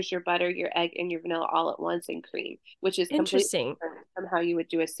sugars, your butter, your egg, and your vanilla all at once in cream, which is completely different from how you would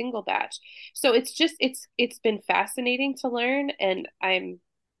do a single batch. So it's been fascinating to learn, and I'm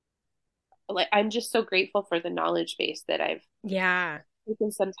just so grateful for the knowledge base that I've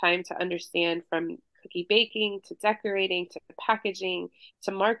taken some time to understand, from cookie baking to decorating to packaging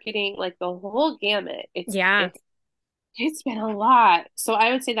to marketing, like the whole gamut. It's been a lot. So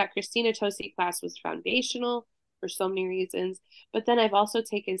I would say that Christina Tosi class was foundational for so many reasons. But then I've also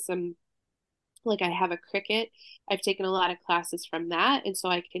taken some, like I have a Cricut. I've taken a lot of classes from that. And so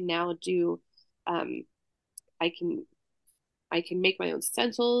I can now do, I can make my own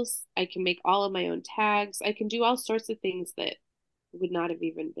stencils. I can make all of my own tags. I can do all sorts of things that would not have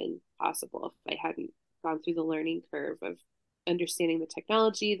even been possible if I hadn't gone through the learning curve of understanding the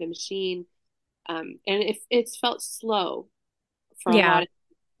technology, the machine. And it's felt slow for a lot of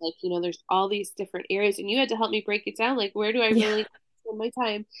like, there's all these different areas, and you had to help me break it down. Like, where do I Yeah. really spend my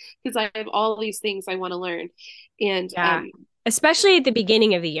time? Because I have all these things I want to learn. And Yeah. Especially at the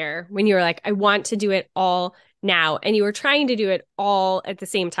beginning of the year when you were like, I want to do it all now. And you were trying to do it all at the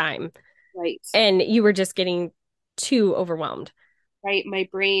same time. right, And you were just getting too overwhelmed. right, my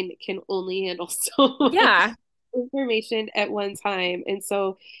brain can only handle so much Yeah. information at one time. And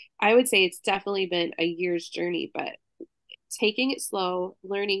so I would say it's definitely been a year's journey, but taking it slow,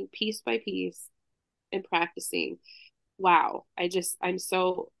 learning piece by piece and practicing. Wow. I'm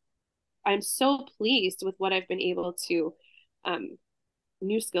so pleased with what I've been able to um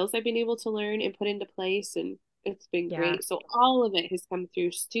new skills I've been able to learn and put into place, and it's been Yeah. great. So all of it has come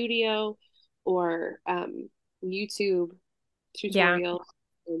through studio or YouTube Yeah. tutorials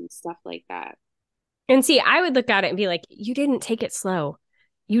and stuff like that. And see, I would look at it and be like, you didn't take it slow.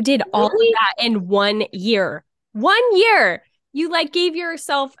 You did all of Really? that in 1 year. 1 year. You like gave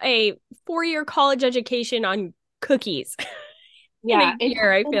yourself a 4 year college education on cookies in a Yeah, it,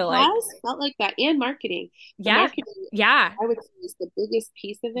 year, I it feel like. has felt like that. And marketing. The Yeah. marketing, Yeah. I would say, is the biggest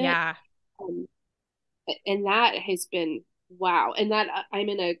piece of it. Yeah. Um, and that has been wow. And that I'm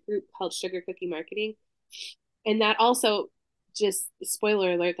in a group called Sugar Cookie Marketing, and that also, just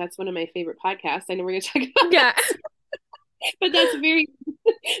spoiler alert, that's one of my favorite podcasts. I know we're going to talk about Yeah. that, but that's very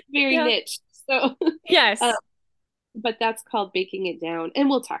very Yeah. niche. So uh, Yes. but that's called Baking It Down, and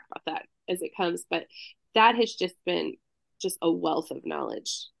we'll talk about that as it comes. But that has just been just a wealth of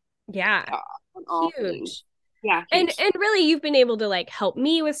knowledge Yeah. uh, on all things. Huge. Yeah, And huge. really you've been able to like help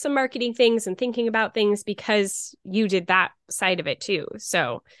me with some marketing things and thinking about things because you did that side of it too.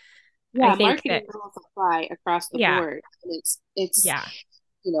 So I Yeah, think that marketing rules apply across the yeah. board. And it's Yeah.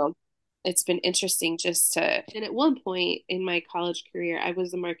 you know it's been interesting just to, and at one point in my college career I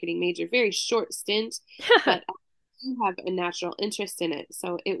was a marketing major, very short stint, but I do have a natural interest in it,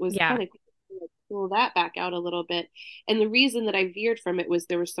 so it was Yeah. kind of cool to pull that back out a little bit. And the reason that I veered from it was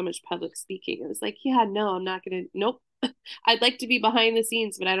there was so much public speaking. I was like, yeah, no, I'm not gonna, nope. I'd like to be behind the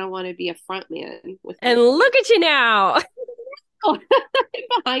scenes, but I don't want to be a front man with my And look at you now.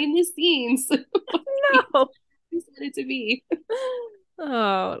 behind the scenes. No. I wanted to be.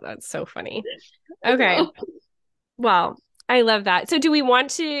 Oh, that's so funny. I Okay. know. Well, I love that. So do we want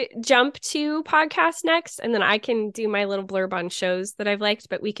to jump to podcast next? And then I can do my little blurb on shows that I've liked,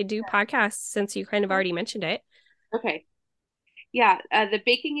 but we could do podcasts since you kind of already mentioned it. Okay. Yeah, the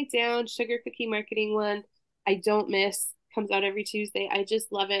Baking It Down Sugar Cookie Marketing one, I don't miss. Comes out every Tuesday. I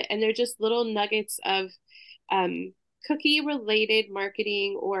just love it. And they're just little nuggets of um, cookie related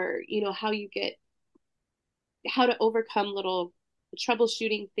marketing, or, how to overcome little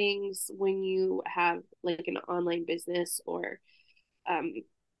troubleshooting things when you have like an online business, or um,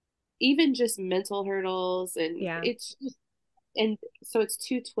 even just mental hurdles. And Yeah. and so it's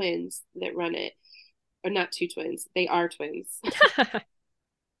two twins that run it, or not two twins, they are twins.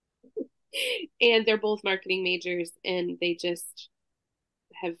 And they're both marketing majors, and they just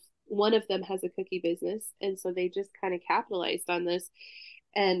have, one of them has a cookie business, and so they just kind of capitalized on this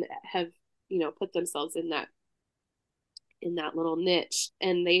and have, put themselves in that little niche,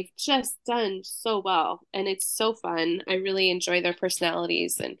 and they've just done so well, and it's so fun. I really enjoy their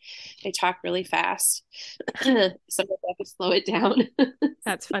personalities, and they talk really fast. Sometimes I have to slow it down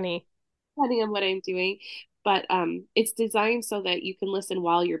That's funny. depending on what I'm doing. But it's designed so that you can listen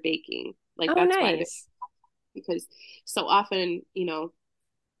while you're baking. Like, Oh, that's why nice. because so often,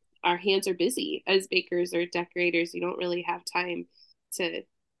 our hands are busy as bakers or decorators. To,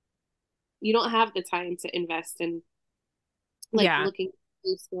 you don't have the time to invest in like Yeah. looking at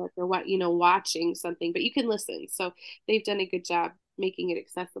Facebook or watching something, but you can listen. So they've done a good job making it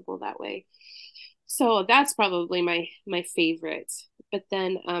accessible that way. So that's probably my favorite. But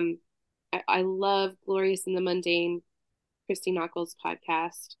then I love Glorious in the Mundane, Christy Knuckles'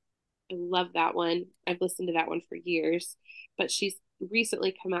 podcast. I love that one. I've listened to that one for years, but she's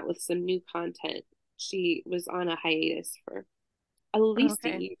recently come out with some new content. She was on a hiatus for at least a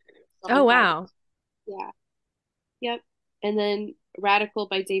Okay. year. So Oh, I'm glad. wow. Yeah. Yep. And then Radical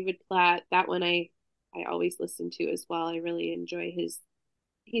by David Platt. That one I always listen to as well. I really enjoy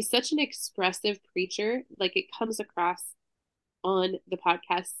he's such an expressive preacher. Like, it comes across on the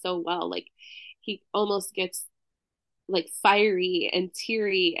podcast so well. Like, he almost gets like fiery and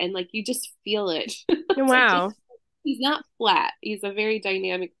teary, and like you just feel it. It's like, just Wow. he's not flat. He's a very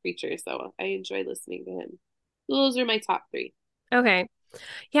dynamic preacher, so I enjoy listening to him. Those are my top three. Okay.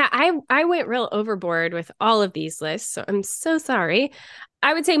 Yeah, I went real overboard with all of these lists, so I'm so sorry.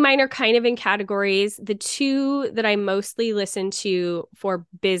 I would say mine are kind of in categories. The two that I mostly listen to for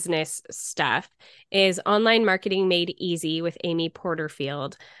business stuff is Online Marketing Made Easy with Amy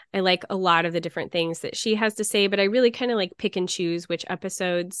Porterfield. I like a lot of the different things that she has to say, but I really kind of like pick and choose which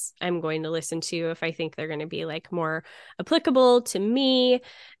episodes I'm going to listen to if I think they're going to be like more applicable to me.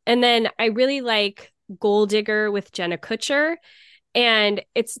 And then I really like Goal Digger with Jenna Kutcher. And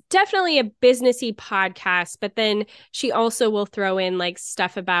it's definitely a businessy podcast, but then she also will throw in like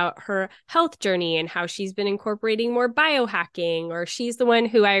stuff about her health journey and how she's been incorporating more biohacking, or she's the one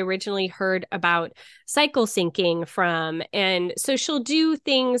who I originally heard about cycle syncing from. And so she'll do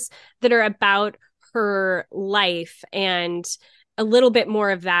things that are about her life and a little bit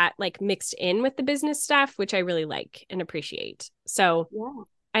more of that like mixed in with the business stuff, which I really like and appreciate. So Yeah.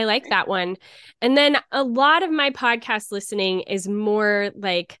 I like that one. And then a lot of my podcast listening is more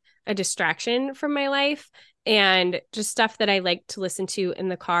like a distraction from my life and just stuff that I like to listen to in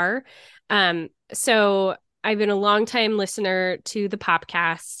the car. So I've been a long time listener to the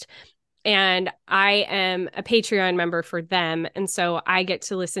Popcast, and I am a Patreon member for them. And so I get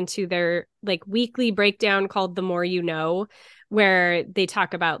to listen to their like weekly breakdown called The More You Know, where they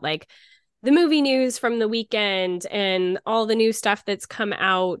talk about like the movie news from the weekend and all the new stuff that's come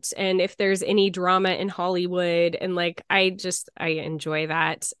out, and if there's any drama in Hollywood. And like I enjoy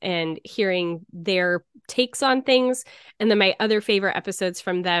that and hearing their takes on things. And then my other favorite episodes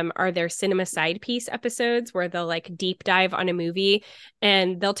from them are their cinema side piece episodes, where they'll like deep dive on a movie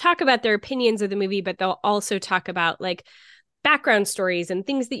and they'll talk about their opinions of the movie, but they'll also talk about like background stories and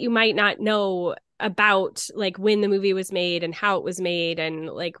things that you might not know about, like when the movie was made and how it was made and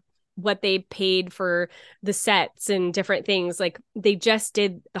like what they paid for the sets and different things. Like they just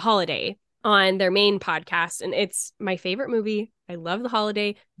did The Holiday on their main podcast, and it's my favorite movie. I love The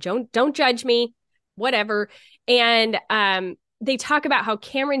Holiday. Don't judge me, whatever. And they talk about how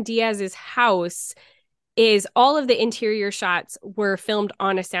Cameron Diaz's house is all of the interior shots were filmed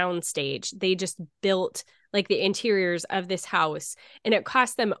on a sound stage. They just built like the interiors of this house, and it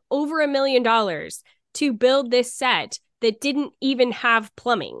cost them over $1 million to build this set that didn't even have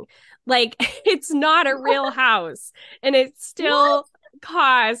plumbing. Like it's not a real house, and it still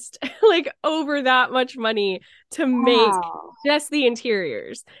cost like over that much money to make just the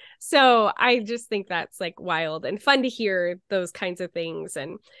interiors. So I just think that's like wild and fun to hear those kinds of things.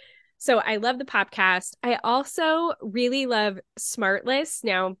 And so I love the podcast. I also really love Smartless.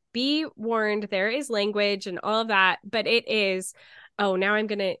 Now, be warned, there is language and all of that, but it is, oh, now I'm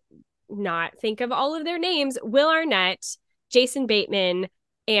going to not think of all of their names. Will Arnett, Jason Bateman,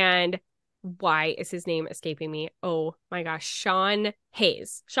 and why is his name escaping me? Oh my gosh, Sean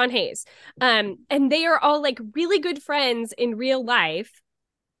Hayes. And they are all like really good friends in real life,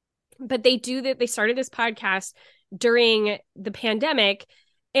 but they started this podcast during the pandemic,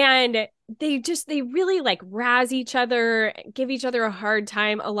 and they really like razz each other, give each other a hard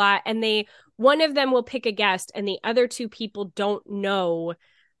time a lot. And one of them will pick a guest and the other two people don't know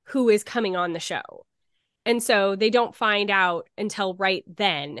who is coming on the show. And so they don't find out until right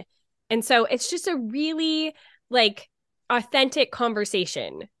then. And so it's just a really like authentic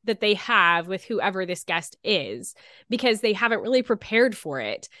conversation that they have with whoever this guest is, because they haven't really prepared for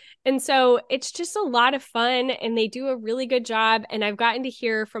it. And so it's just a lot of fun, and they do a really good job. And I've gotten to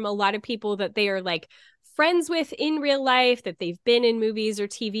hear from a lot of people that they are like friends with in real life, that they've been in movies or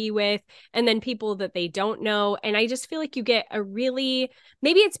TV with, and then people that they don't know. And I just feel like you get a really,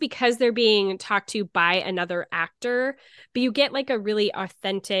 maybe it's because they're being talked to by another actor, but you get like a really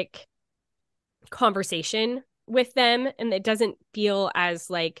authentic conversation with them, and it doesn't feel as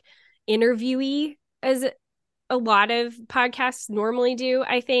like interviewee as a lot of podcasts normally do,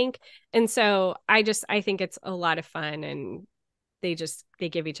 I think. And so I think it's a lot of fun, and they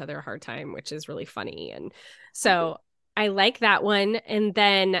give each other a hard time, which is really funny. And so I like that one. And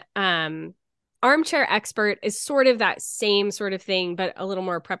then Armchair Expert is sort of that same sort of thing, but a little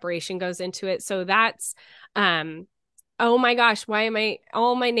more preparation goes into it. So that's oh my gosh,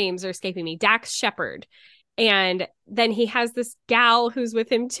 all my names are escaping me. Dax Shepard. And then he has this gal who's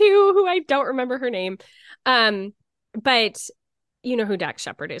with him too, who I don't remember her name. But you know who Dax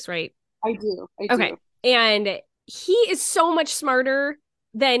Shepard is, right? I do. Okay. And he is so much smarter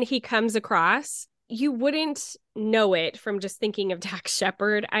than he comes across. You wouldn't know it from just thinking of Dax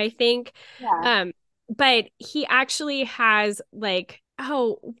Shepard, I think. Yeah. But he actually has like,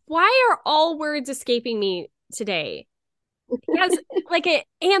 oh, why are all words escaping me today? He has like an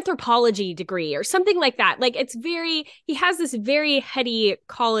anthropology degree or something like that. Like he has this very heady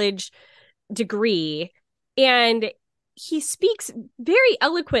college degree, and he speaks very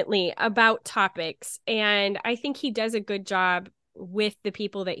eloquently about topics, and I think he does a good job with the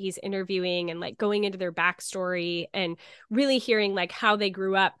people that he's interviewing and like going into their backstory and really hearing like how they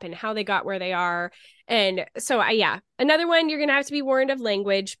grew up and how they got where they are. And so yeah, another one, you're gonna have to be warned of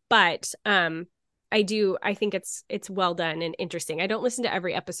language, but I think it's well done and interesting. I don't listen to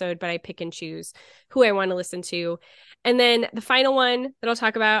every episode, but I pick and choose who I want to listen to. And then the final one that I'll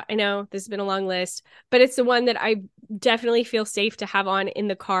talk about, I know this has been a long list, but it's the one that I definitely feel safe to have on in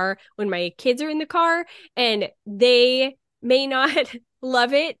the car when my kids are in the car, and they may not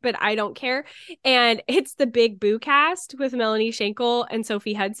love it, but I don't care. And it's the Big Boo Cast with Melanie Shankle and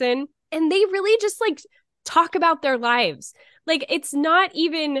Sophie Hudson. And they really just like talk about their lives. Like it's not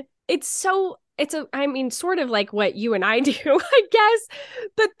even, it's so, it's a, I mean, sort of like what you and I do, I guess,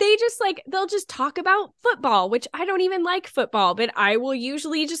 but they just like, they'll just talk about football, which I don't even like football, but I will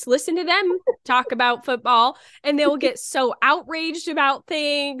usually just listen to them talk about football, and they will get so outraged about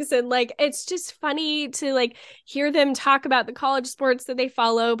things. And like, it's just funny to like hear them talk about the college sports that they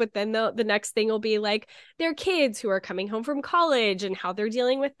follow, but then the next thing will be like their kids who are coming home from college and how they're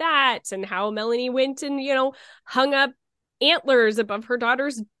dealing with that, and how Melanie went and, hung up antlers above her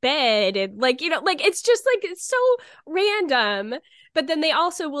daughter's bed, and like like it's just like it's so random. But then they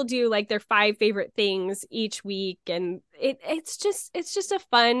also will do like their 5 favorite things each week, and it's just a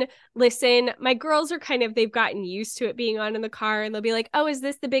fun listen. My girls are they've gotten used to it being on in the car, and they'll be like, oh, is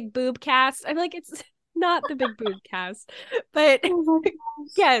this the Big Boob Cast? I'm like, it's not the Big Boob Cast, but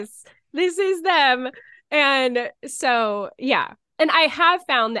yes, this is them. And so yeah. And I have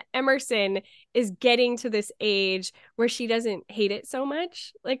found that Emerson is getting to this age where she doesn't hate it so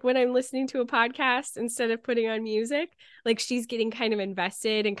much. Like when I'm listening to a podcast instead of putting on music, like she's getting kind of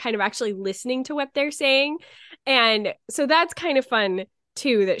invested and kind of actually listening to what they're saying. And so that's kind of fun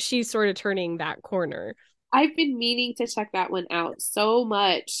too, that she's sort of turning that corner. I've been meaning to check that one out so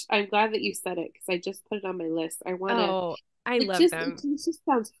much. I'm glad that you said it because I just put it on my list. I want to. Oh, I love them. It just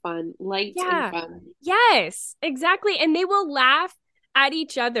sounds fun, light and fun. Yes, exactly. And they will laugh at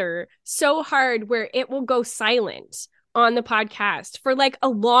each other so hard where it will go silent on the podcast for like a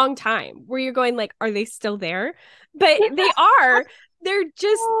long time, where you're going like, are they still there? But they are. They're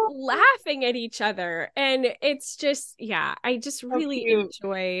just laughing at each other. And it's just, yeah, I just really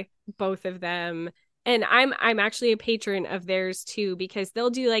enjoy both of them. And I'm actually a patron of theirs too, because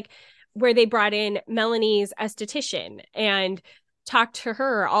they'll do like where they brought in Melanie's esthetician and talk to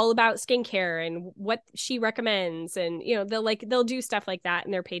her all about skincare and what she recommends. And, they'll do stuff like that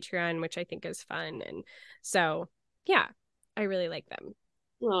in their Patreon, which I think is fun. And so, yeah, I really like them.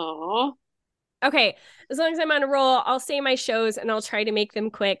 Aww. Okay. As long as I'm on a roll, I'll say my shows and I'll try to make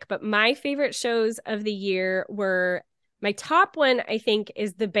them quick. But my favorite shows of the year were, my top one, I think,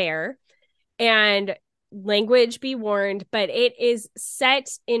 is The Bear. And language be warned, but it is set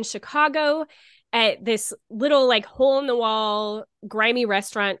in Chicago at this little like hole in the wall grimy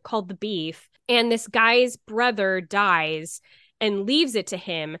restaurant called The Beef, and this guy's brother dies and leaves it to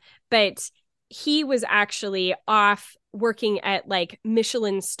him, but he was actually off working at like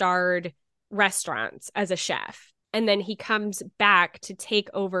Michelin starred restaurants as a chef, and then he comes back to take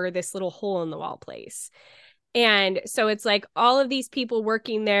over this little hole in the wall place. And so it's like all of these people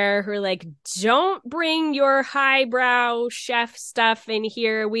working there who are like, don't bring your highbrow chef stuff in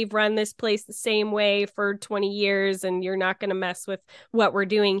here. We've run this place the same way for 20 years and you're not going to mess with what we're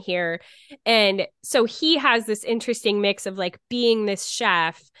doing here. And so he has this interesting mix of like being this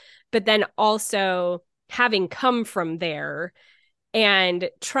chef, but then also having come from there and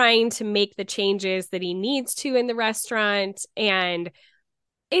trying to make the changes that he needs to in the restaurant. And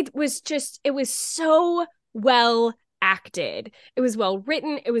it was so well acted. It was well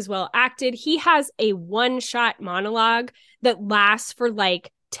written. It was well acted. He has a one-shot monologue that lasts for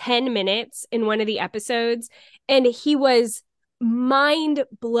like 10 minutes in one of the episodes. And he was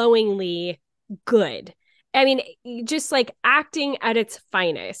mind-blowingly good. I mean, just like acting at its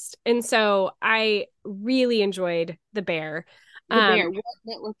finest. And so I really enjoyed The Bear. The Bear, what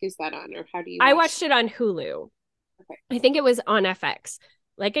network is that on, or how do you I watched it on Hulu. Okay. I think it was on FX.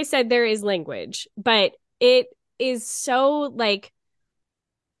 Like I said, there is language, but it is so like,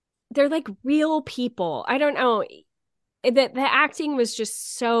 they're like real people. I don't know. The acting was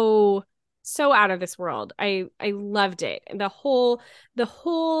just so out of this world. I loved it. And the whole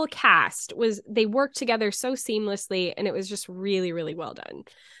cast they worked together so seamlessly, and it was just really, really well done.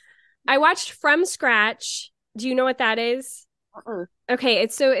 I watched From Scratch. Do you know what that is? Okay,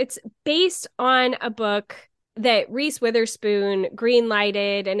 it's based on a book that Reese Witherspoon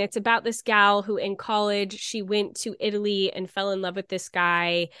green-lighted, and it's about this gal who in college, she went to Italy and fell in love with this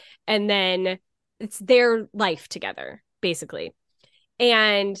guy, and then it's their life together, basically.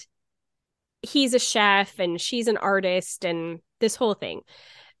 And he's a chef and she's an artist and this whole thing.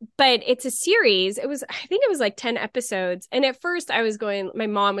 But it's a series. I think it was like 10 episodes. And at first I was going, my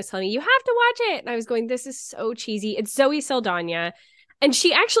mom was telling me, you have to watch it. And I was going, this is so cheesy. It's Zoe Saldana. And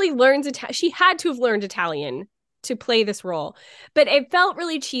she actually she had to have learned Italian to play this role. But it felt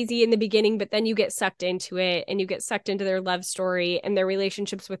really cheesy in the beginning, but then you get sucked into it and you get sucked into their love story and their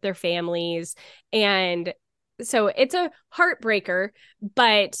relationships with their families. And so it's a heartbreaker,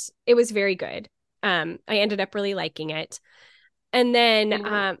 but it was very good. I ended up really liking it. And then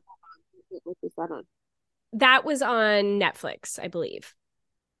what was that on? That was on Netflix, I believe.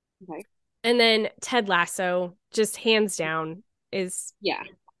 Okay. And then Ted Lasso, just hands down, is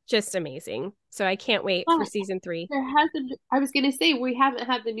just amazing. So I can't wait for season 3. There hasn't. I was going to say we haven't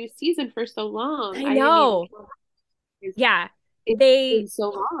had the new season for so long. I know. Yeah, it's been so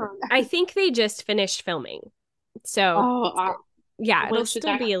long. I think they just finished filming. So yeah, it'll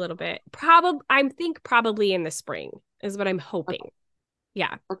still be a little bit. I think probably in the spring is what I'm hoping. Okay.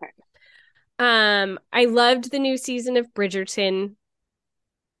 Yeah. Okay. I loved the new season of Bridgerton.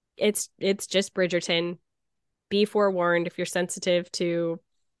 It's just Bridgerton. Be forewarned if you're sensitive to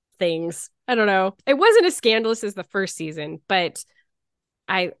things. I don't know. It wasn't as scandalous as the first season, but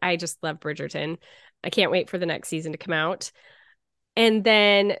I just love Bridgerton. I can't wait for the next season to come out. And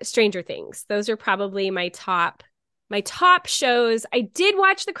then Stranger Things. Those are probably my top shows. I did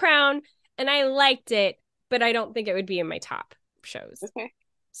watch The Crown and I liked it, but I don't think it would be in my top shows. Okay.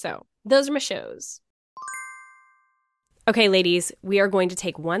 So those are my shows. Okay, ladies, we are going to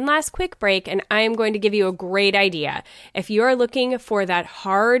take one last quick break and I am going to give you a great idea. If you are looking for that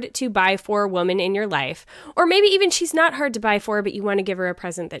hard to buy for woman in your life, or maybe even she's not hard to buy for, but you want to give her a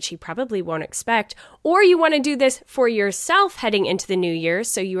present that she probably won't expect, or you want to do this for yourself heading into the new year,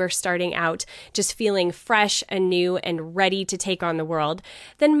 so you are starting out just feeling fresh and new and ready to take on the world,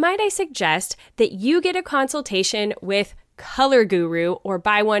 then might I suggest that you get a consultation with Color Guru, or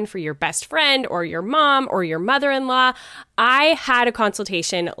buy one for your best friend or your mom or your mother-in-law. I had a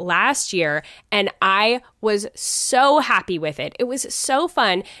consultation last year and I was so happy with it. It was so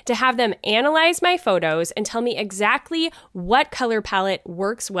fun to have them analyze my photos and tell me exactly what color palette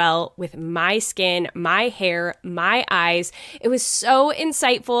works well with my skin, my hair, my eyes. It was so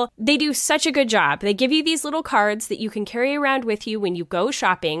insightful. They do such a good job. They give you these little cards that you can carry around with you when you go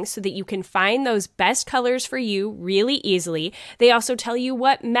shopping so that you can find those best colors for you really easily. They also tell you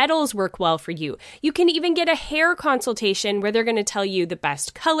what metals work well for you. You can even get a hair consultation where they're going to tell you the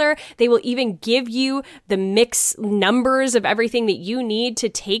best color. They will even give you the mix numbers of everything that you need to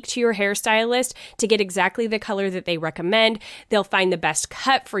take to your hairstylist to get exactly the color that they recommend. They'll find the best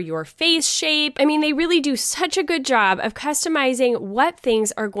cut for your face shape. I mean, they really do such a good job of customizing what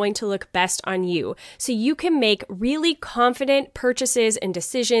things are going to look best on you, so you can make really confident purchases and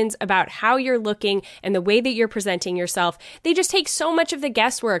decisions about how you're looking and the way that you're presenting yourself. They just take so much of the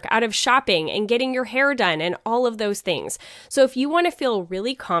guesswork out of shopping and getting your hair done and all of those things. So if you want to feel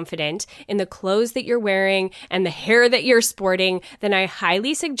really confident in the clothes that you're wearing and the hair that you're sporting, then I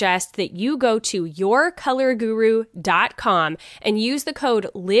highly suggest that you go to yourcolorguru.com and use the code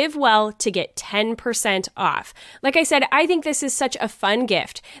LIVEWELL to get 10% off. Like I said, I think this is such a fun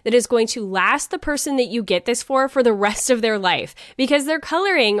gift that is going to last the person that you get this for the rest of their life, because their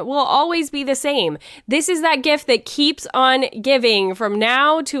coloring will always be the same. This is that gift that keeps on giving from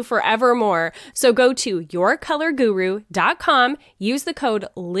now to forevermore. So go to yourcolorguru.com, use the code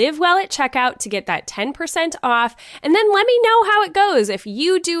LIVEWELL at checkout to get that 10% off, and then let me know how it goes. If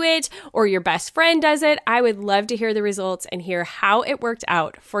you do it or your best friend does it, I would love to hear the results and hear how it worked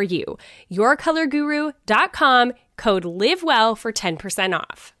out for you. yourcolorguru.com, code LIVEWELL for 10%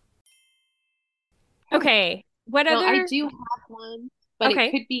 off. Okay, what other? I do have one, but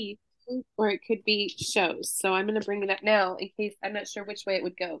it could be, or it could be shows. So I'm going to bring it up now in case I'm not sure which way it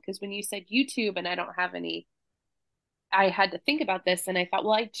would go. Because when you said YouTube and I don't have any, I had to think about this and I thought,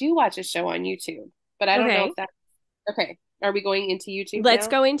 well, I do watch a show on YouTube, but I don't know if that's okay. Are we going into YouTube? Let's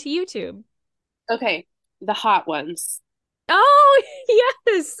go into YouTube. Okay. The Hot Ones. Oh,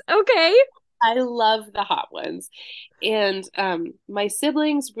 yes. Okay. I love the Hot Ones. And my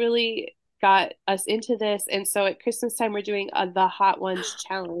siblings really got us into this, and so at Christmas time we're doing the Hot Ones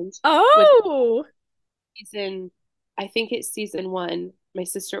challenge. Oh, I think it's season 1. My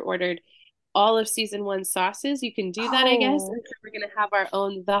sister ordered all of season 1 sauces. You can do that, I guess. And so we're gonna have our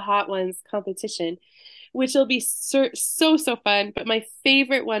own the Hot Ones competition, which will be so fun. But my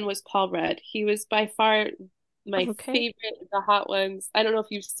favorite one was Paul Rudd. He was by far my favorite, the Hot Ones. I don't know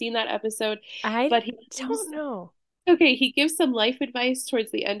if you've seen that episode, but he don't know. Okay, he gives some life advice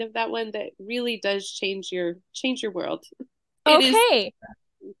towards the end of that one that really does change your world. It is Okay.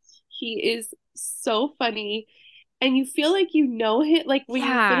 he is so funny and you feel like you know him like when you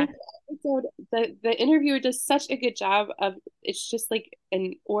Yeah. finish the episode the interviewer does such a good job of it's just like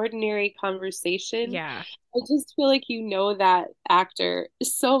an ordinary conversation. Yeah. I just feel like you know that actor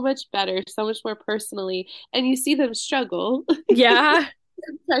so much better, so much more personally, and you see them struggle. Yeah.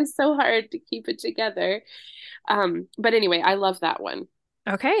 Try so hard to keep it together. But anyway, I love that one.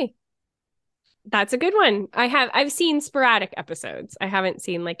 Okay. That's a good one. I've seen sporadic episodes. I haven't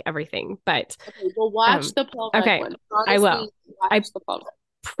seen like everything, but Okay, we'll watch um the Paul Rudd okay. one. I will. Honestly, I watch the Paul Rudd.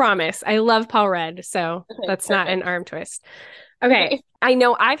 promise. I love Paul Rudd, so Okay, that's not an perfect. arm twist. Okay. Okay. I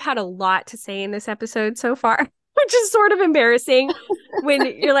know I've had a lot to say in this episode so far, which is sort of embarrassing when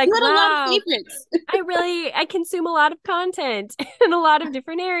you're like, You had a lot of wow, favorites. I consume a lot of content in a lot of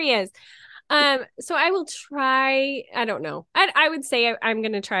different areas. So I will try. I don't know. I would say I'm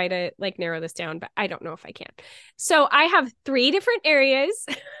going to try to like narrow this down, but I don't know if I can. So I have three different areas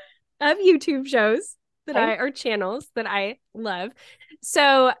of YouTube shows Okay. or channels that I love.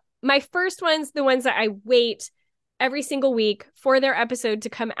 So my first one's the ones that I wait every single week for their episode to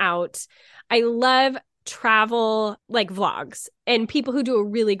come out. I love travel like vlogs and people who do a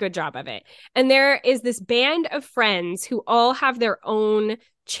really good job of it. And there is this band of friends who all have their own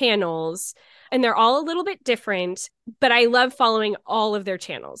channels and they're all a little bit different, but I love following all of their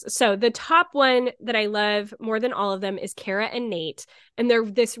channels. So the top one that I love more than all of them is Kara and Nate, and they're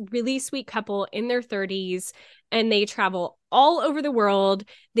this really sweet couple in their 30s and they travel all over the world.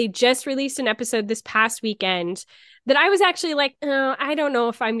 They just released an episode this past weekend that I was actually like, oh, I don't know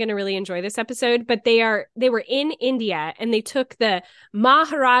if I'm going to really enjoy this episode, but they were in India and they took the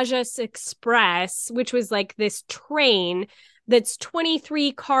Maharajas Express, which was like this train that's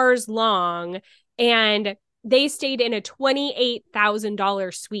 23 cars long, and they stayed in a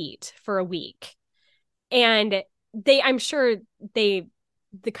 $28,000 suite for a week. And I'm sure the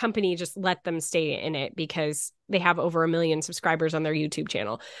company just let them stay in it because they have over 1 million subscribers on their YouTube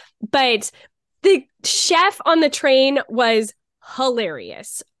channel. But the chef on the train was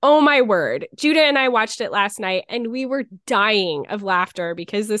hilarious. Oh my word. Judah and I watched it last night and we were dying of laughter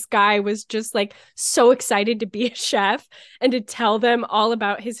because this guy was just like so excited to be a chef and to tell them all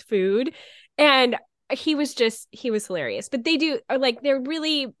about his food. And he was hilarious. But they're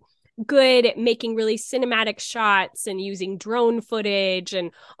really good at making really cinematic shots and using drone footage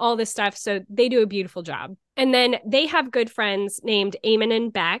and all this stuff. So they do a beautiful job. And then they have good friends named Eamon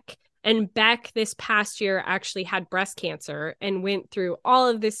and Beck. And Beck this past year actually had breast cancer and went through all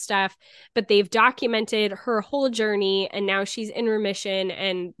of this stuff, but they've documented her whole journey and now she's in remission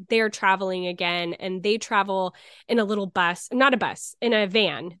and they're traveling again. And they travel in a little bus, not a bus, in a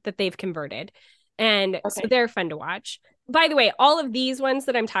van that they've converted. And so Okay. they're fun to watch. By the way, all of these ones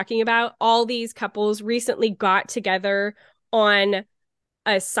that I'm talking about, all these couples recently got together on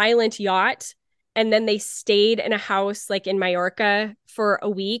a silent yacht and then they stayed in a house like in Mallorca for a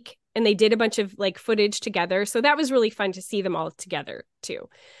week and they did a bunch of like footage together. So that was really fun to see them all together too.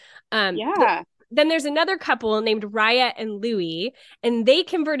 Yeah. Then there's another couple named Raya and Louie, and they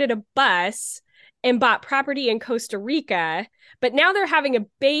converted a bus and bought property in Costa Rica, but now they're having a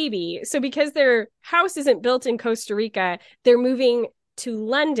baby. So because their house isn't built in Costa Rica, they're moving to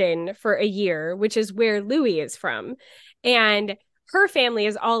London for a year, which is where Louie is from. And her family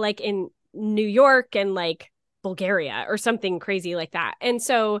is all like in New York and like Bulgaria or something crazy like that. And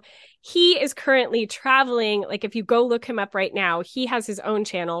so he is currently traveling. Like, if you go look him up right now, he has his own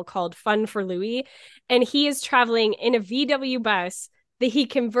channel called Fun for Louie. And he is traveling in a VW bus that he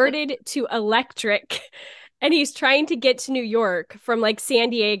converted to electric. And he's trying to get to New York from like San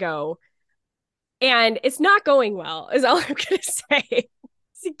Diego. And it's not going well, is all I'm going to say.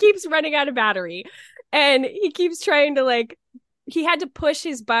 He keeps running out of battery. And he keeps trying to like he had to push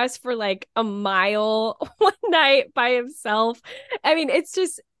his bus for like a mile one night by himself. I mean, it's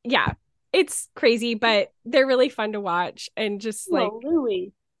just, yeah, it's crazy, but they're really fun to watch. And just like, Oh,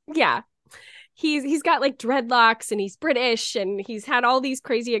 Louis. yeah, he's got like dreadlocks and he's British and he's had all these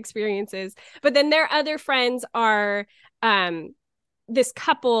crazy experiences. But then their other friends are this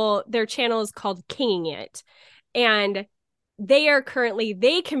couple, their channel is called Kinging It. And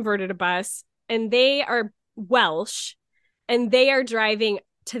they converted a bus and they are Welsh and they are driving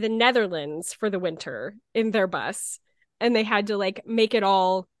to the Netherlands for the winter in their bus. And they had to like make it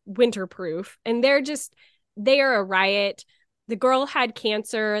all winterproof. And they are a riot. The girl had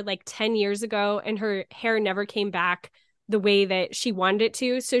cancer like 10 years ago and her hair never came back the way that she wanted it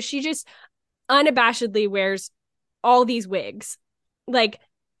to. So she just unabashedly wears all these wigs. Like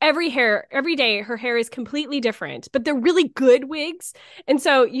every day her hair is completely different, but they're really good wigs. And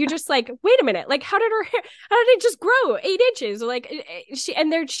so you just like, wait a minute, like how did it just grow 8 inches? Like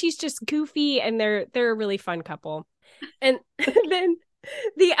she's just goofy, and they're a really fun couple. And then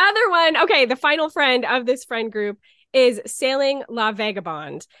the other one, okay, the final friend of this friend group is Sailing La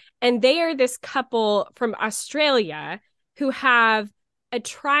Vagabond. And they are this couple from Australia who have a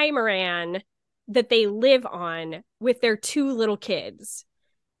trimaran that they live on with their 2 little kids.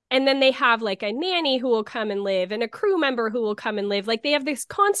 And then they have like a nanny who will come and live and a crew member who will come and live. Like they have this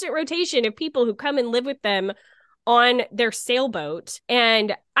constant rotation of people who come and live with them on their sailboat.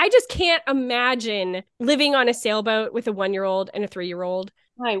 And I just can't imagine living on a sailboat with a 1-year-old and a 3-year-old.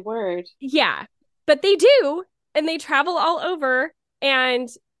 My word. Yeah, but they do. And they travel all over. And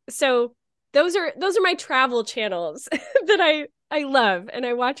so those are my travel channels that I love, and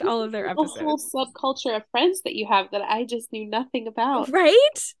I watch all of their episodes. A whole subculture of friends that you have that I just knew nothing about.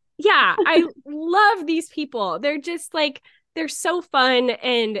 Right? Yeah, I love these people. They're just like, they're so fun,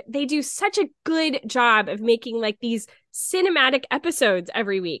 and they do such a good job of making like these cinematic episodes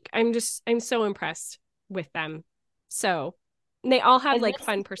every week. I'm so impressed with them. So they all have like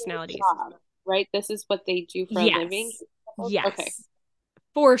fun personalities. Job, right? This is what they do for a living? Yes. Okay.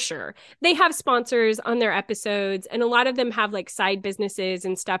 For sure. They have sponsors on their episodes, and a lot of them have like side businesses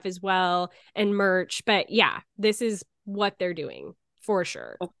and stuff as well, and merch. But yeah, this is what they're doing for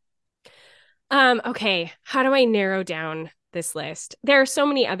sure. Okay. How do I narrow down this list? There are so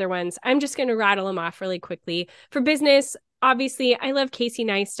many other ones. I'm just going to rattle them off really quickly. For business, obviously, I love Casey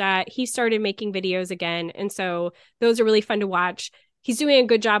Neistat. He started making videos again, and so those are really fun to watch. He's doing a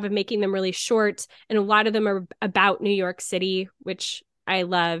good job of making them really short, and a lot of them are about New York City, which I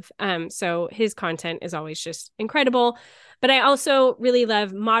love. So his content is always just incredible. But I also really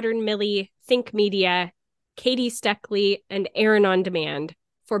love Modern Millie, Think Media, Katie Steckley, and Aaron on Demand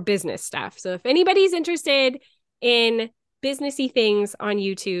for business stuff. So if anybody's interested in businessy things on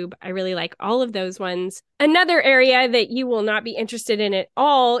YouTube, I really like all of those ones. Another area that you will not be interested in at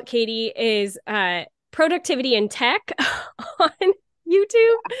all, Katie, is productivity and tech on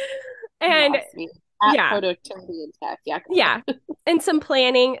YouTube. And productivity and tech. Yeah. And some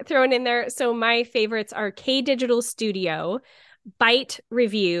planning thrown in there. So my favorites are K Digital Studio, Byte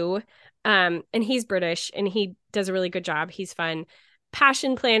Review, and he's British and he does a really good job. He's fun.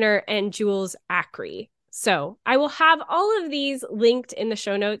 Passion Planner, and Jules Acri. So I will have all of these linked in the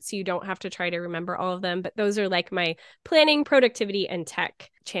show notes so you don't have to try to remember all of them. But those are like my planning, productivity, and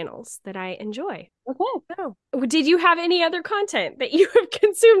tech channels that I enjoy. Okay. Oh, did you have any other content that you have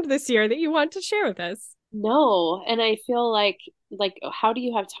consumed this year that you want to share with us? No. And I feel like how do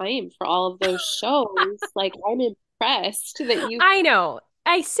you have time for all of those shows? Like, I'm impressed that you. I know.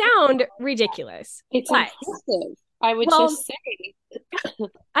 I sound ridiculous. It's impressive. I would just say. I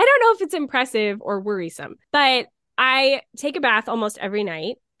don't know if it's impressive or worrisome, but I take a bath almost every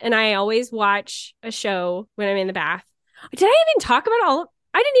night, and I always watch a show when I'm in the bath. Did I even talk about all?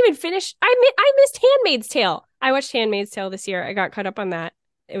 I didn't even finish. I missed Handmaid's Tale. I watched Handmaid's Tale this year. I got caught up on that.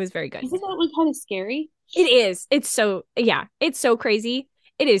 It was very good. Isn't that one kind of scary? It is. It's so crazy.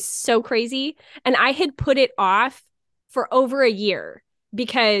 It is so crazy. And I had put it off for over a year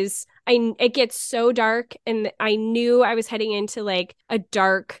because it gets so dark, and I knew I was heading into like a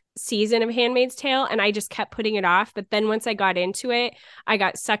dark season of Handmaid's Tale, and I just kept putting it off. But then once I got into it, I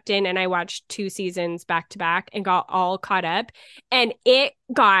got sucked in, and I watched 2 seasons back to back and got all caught up. And it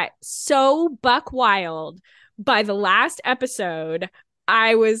got so buck wild by the last episode.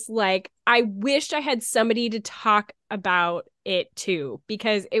 I was like, I wished I had somebody to talk about it too,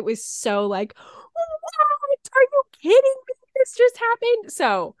 because it was so like, what? Are you kidding me? This just happened.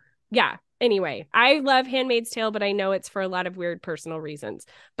 So yeah. Anyway, I love Handmaid's Tale, but I know it's for a lot of weird personal reasons.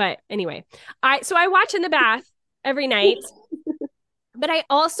 But anyway, I watch in the bath every night, but I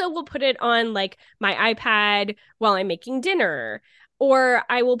also will put it on like my iPad while I'm making dinner, or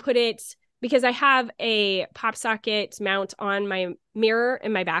I will put it because I have a pop socket mount on my mirror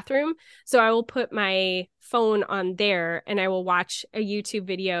in my bathroom. So I will put my phone on there, and I will watch a YouTube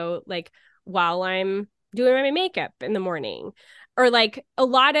video like while I'm doing my makeup in the morning. Or like a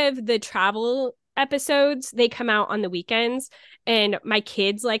lot of the travel episodes, they come out on the weekends, and my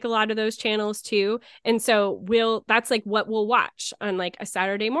kids like a lot of those channels too. And so that's like what we'll watch on like a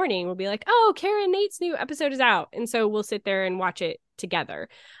Saturday morning. We'll be like, oh, Kara and Nate's new episode is out. And so we'll sit there and watch it together.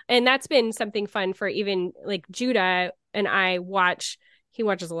 And that's been something fun for even like Judah and I watch. He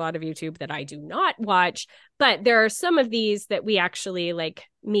watches a lot of YouTube that I do not watch, but there are some of these that we actually like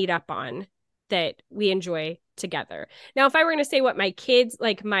meet up on that we enjoy together. Now, if I were going to say what my kids,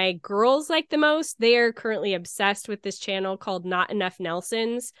 like my girls like the most, they are currently obsessed with this channel called Not Enough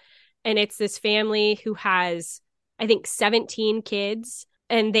Nelsons. And it's this family who has, I think, 17 kids,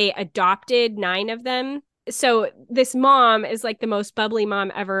 and they adopted 9 of them. So this mom is like the most bubbly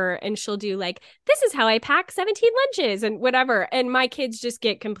mom ever. And she'll do like, this is how I pack 17 lunches and whatever. And my kids just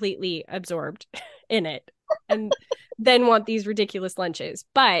get completely absorbed in it and then want these ridiculous lunches.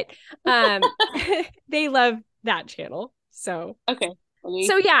 But they love that channel. So, okay.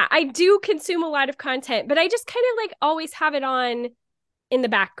 So yeah, I do consume a lot of content, but I just kind of like always have it on in the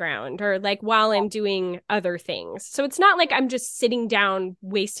background or like while I'm doing other things. So it's not like I'm just sitting down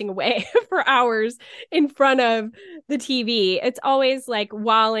wasting away for hours in front of the TV. It's always like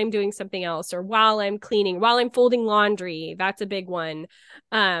while I'm doing something else or while I'm cleaning, while I'm folding laundry. That's a big one.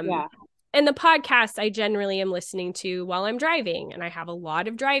 And the podcast I generally am listening to while I'm driving, and I have a lot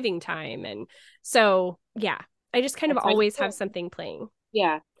of driving time. And so, yeah, I just kind of always have something playing.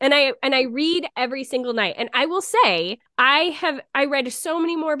 Yeah. And I read every single night. And I will say, I read so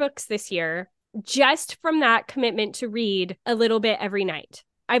many more books this year just from that commitment to read a little bit every night.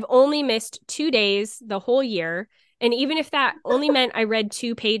 I've only missed 2 days the whole year. And even if that only meant I read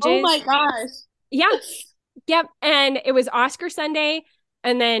 2 pages. Oh my gosh. Yeah. Yep. And it was Oscar Sunday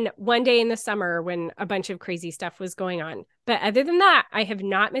and then one day in the summer when a bunch of crazy stuff was going on. But other than that, I have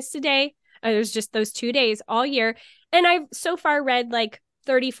not missed a day. There's just those 2 days all year. And I've so far read like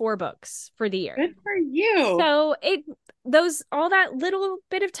 34 books for the year. Good for you. So all that little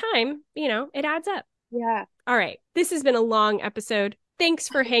bit of time, it adds up. Yeah. All right. This has been a long episode. Thanks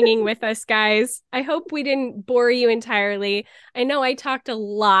for hanging with us, guys. I hope we didn't bore you entirely. I know I talked a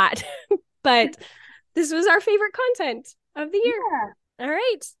lot, but this was our favorite content of the year. Yeah. All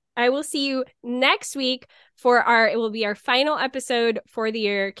right. I will see you next week it will be our final episode for the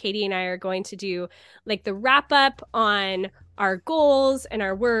year. Katie and I are going to do like the wrap up on our goals and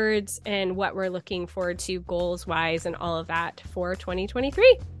our words and what we're looking forward to goals wise and all of that for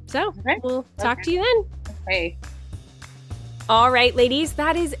 2023. So we'll talk to you then. Okay. All right, ladies,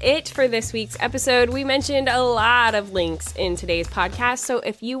 that is it for this week's episode. We mentioned a lot of links in today's podcast, so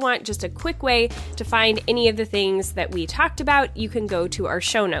if you want just a quick way to find any of the things that we talked about, you can go to our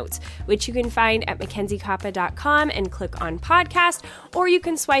show notes, which you can find at MackenzieKoppa.com and click on podcast, or you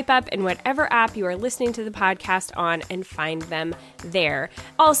can swipe up in whatever app you are listening to the podcast on and find them there.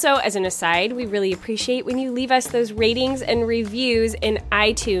 Also, as an aside, we really appreciate when you leave us those ratings and reviews in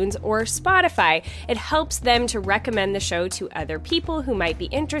iTunes or Spotify. It helps them to recommend the show to other people who might be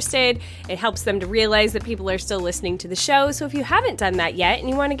interested. It helps them to realize that people are still listening to the show. So if you haven't done that yet and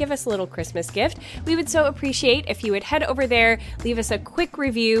you want to give us a little Christmas gift, we would so appreciate if you would head over there, leave us a quick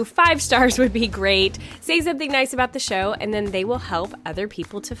review. 5 stars would be great. Say something nice about the show, and then they will help other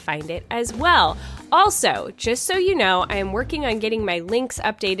people to find it as well. Also, just so you know, I am working on getting my links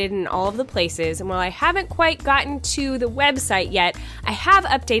updated in all of the places. And while I haven't quite gotten to the website yet, I have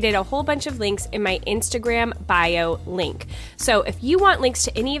updated a whole bunch of links in my Instagram bio link. So if you want links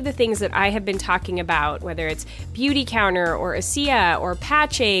to any of the things that I have been talking about, whether it's Beautycounter or ASEA or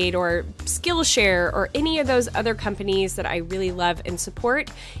Patchaid or Skillshare or any of those other companies that I really love and support,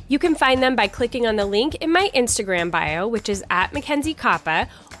 you can find them by clicking on the link in my Instagram bio, which is at Mackenzie Koppa,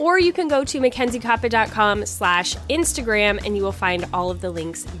 or you can go to MackenzieKoppa.com/Instagram and you will find all of the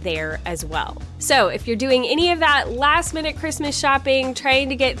links there as well. So if you're doing any of that last minute Christmas shopping, trying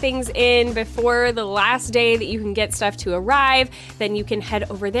to get things in before the last day that you can get stuff to arrive, then you can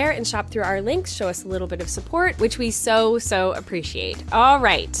head over there and shop through our links, show us a little bit of support, which we so appreciate. All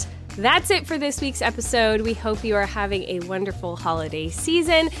right. That's it for this week's episode. We hope you are having a wonderful holiday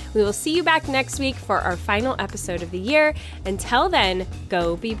season. We will see you back next week for our final episode of the year. Until then,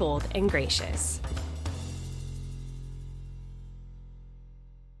 go be bold and gracious.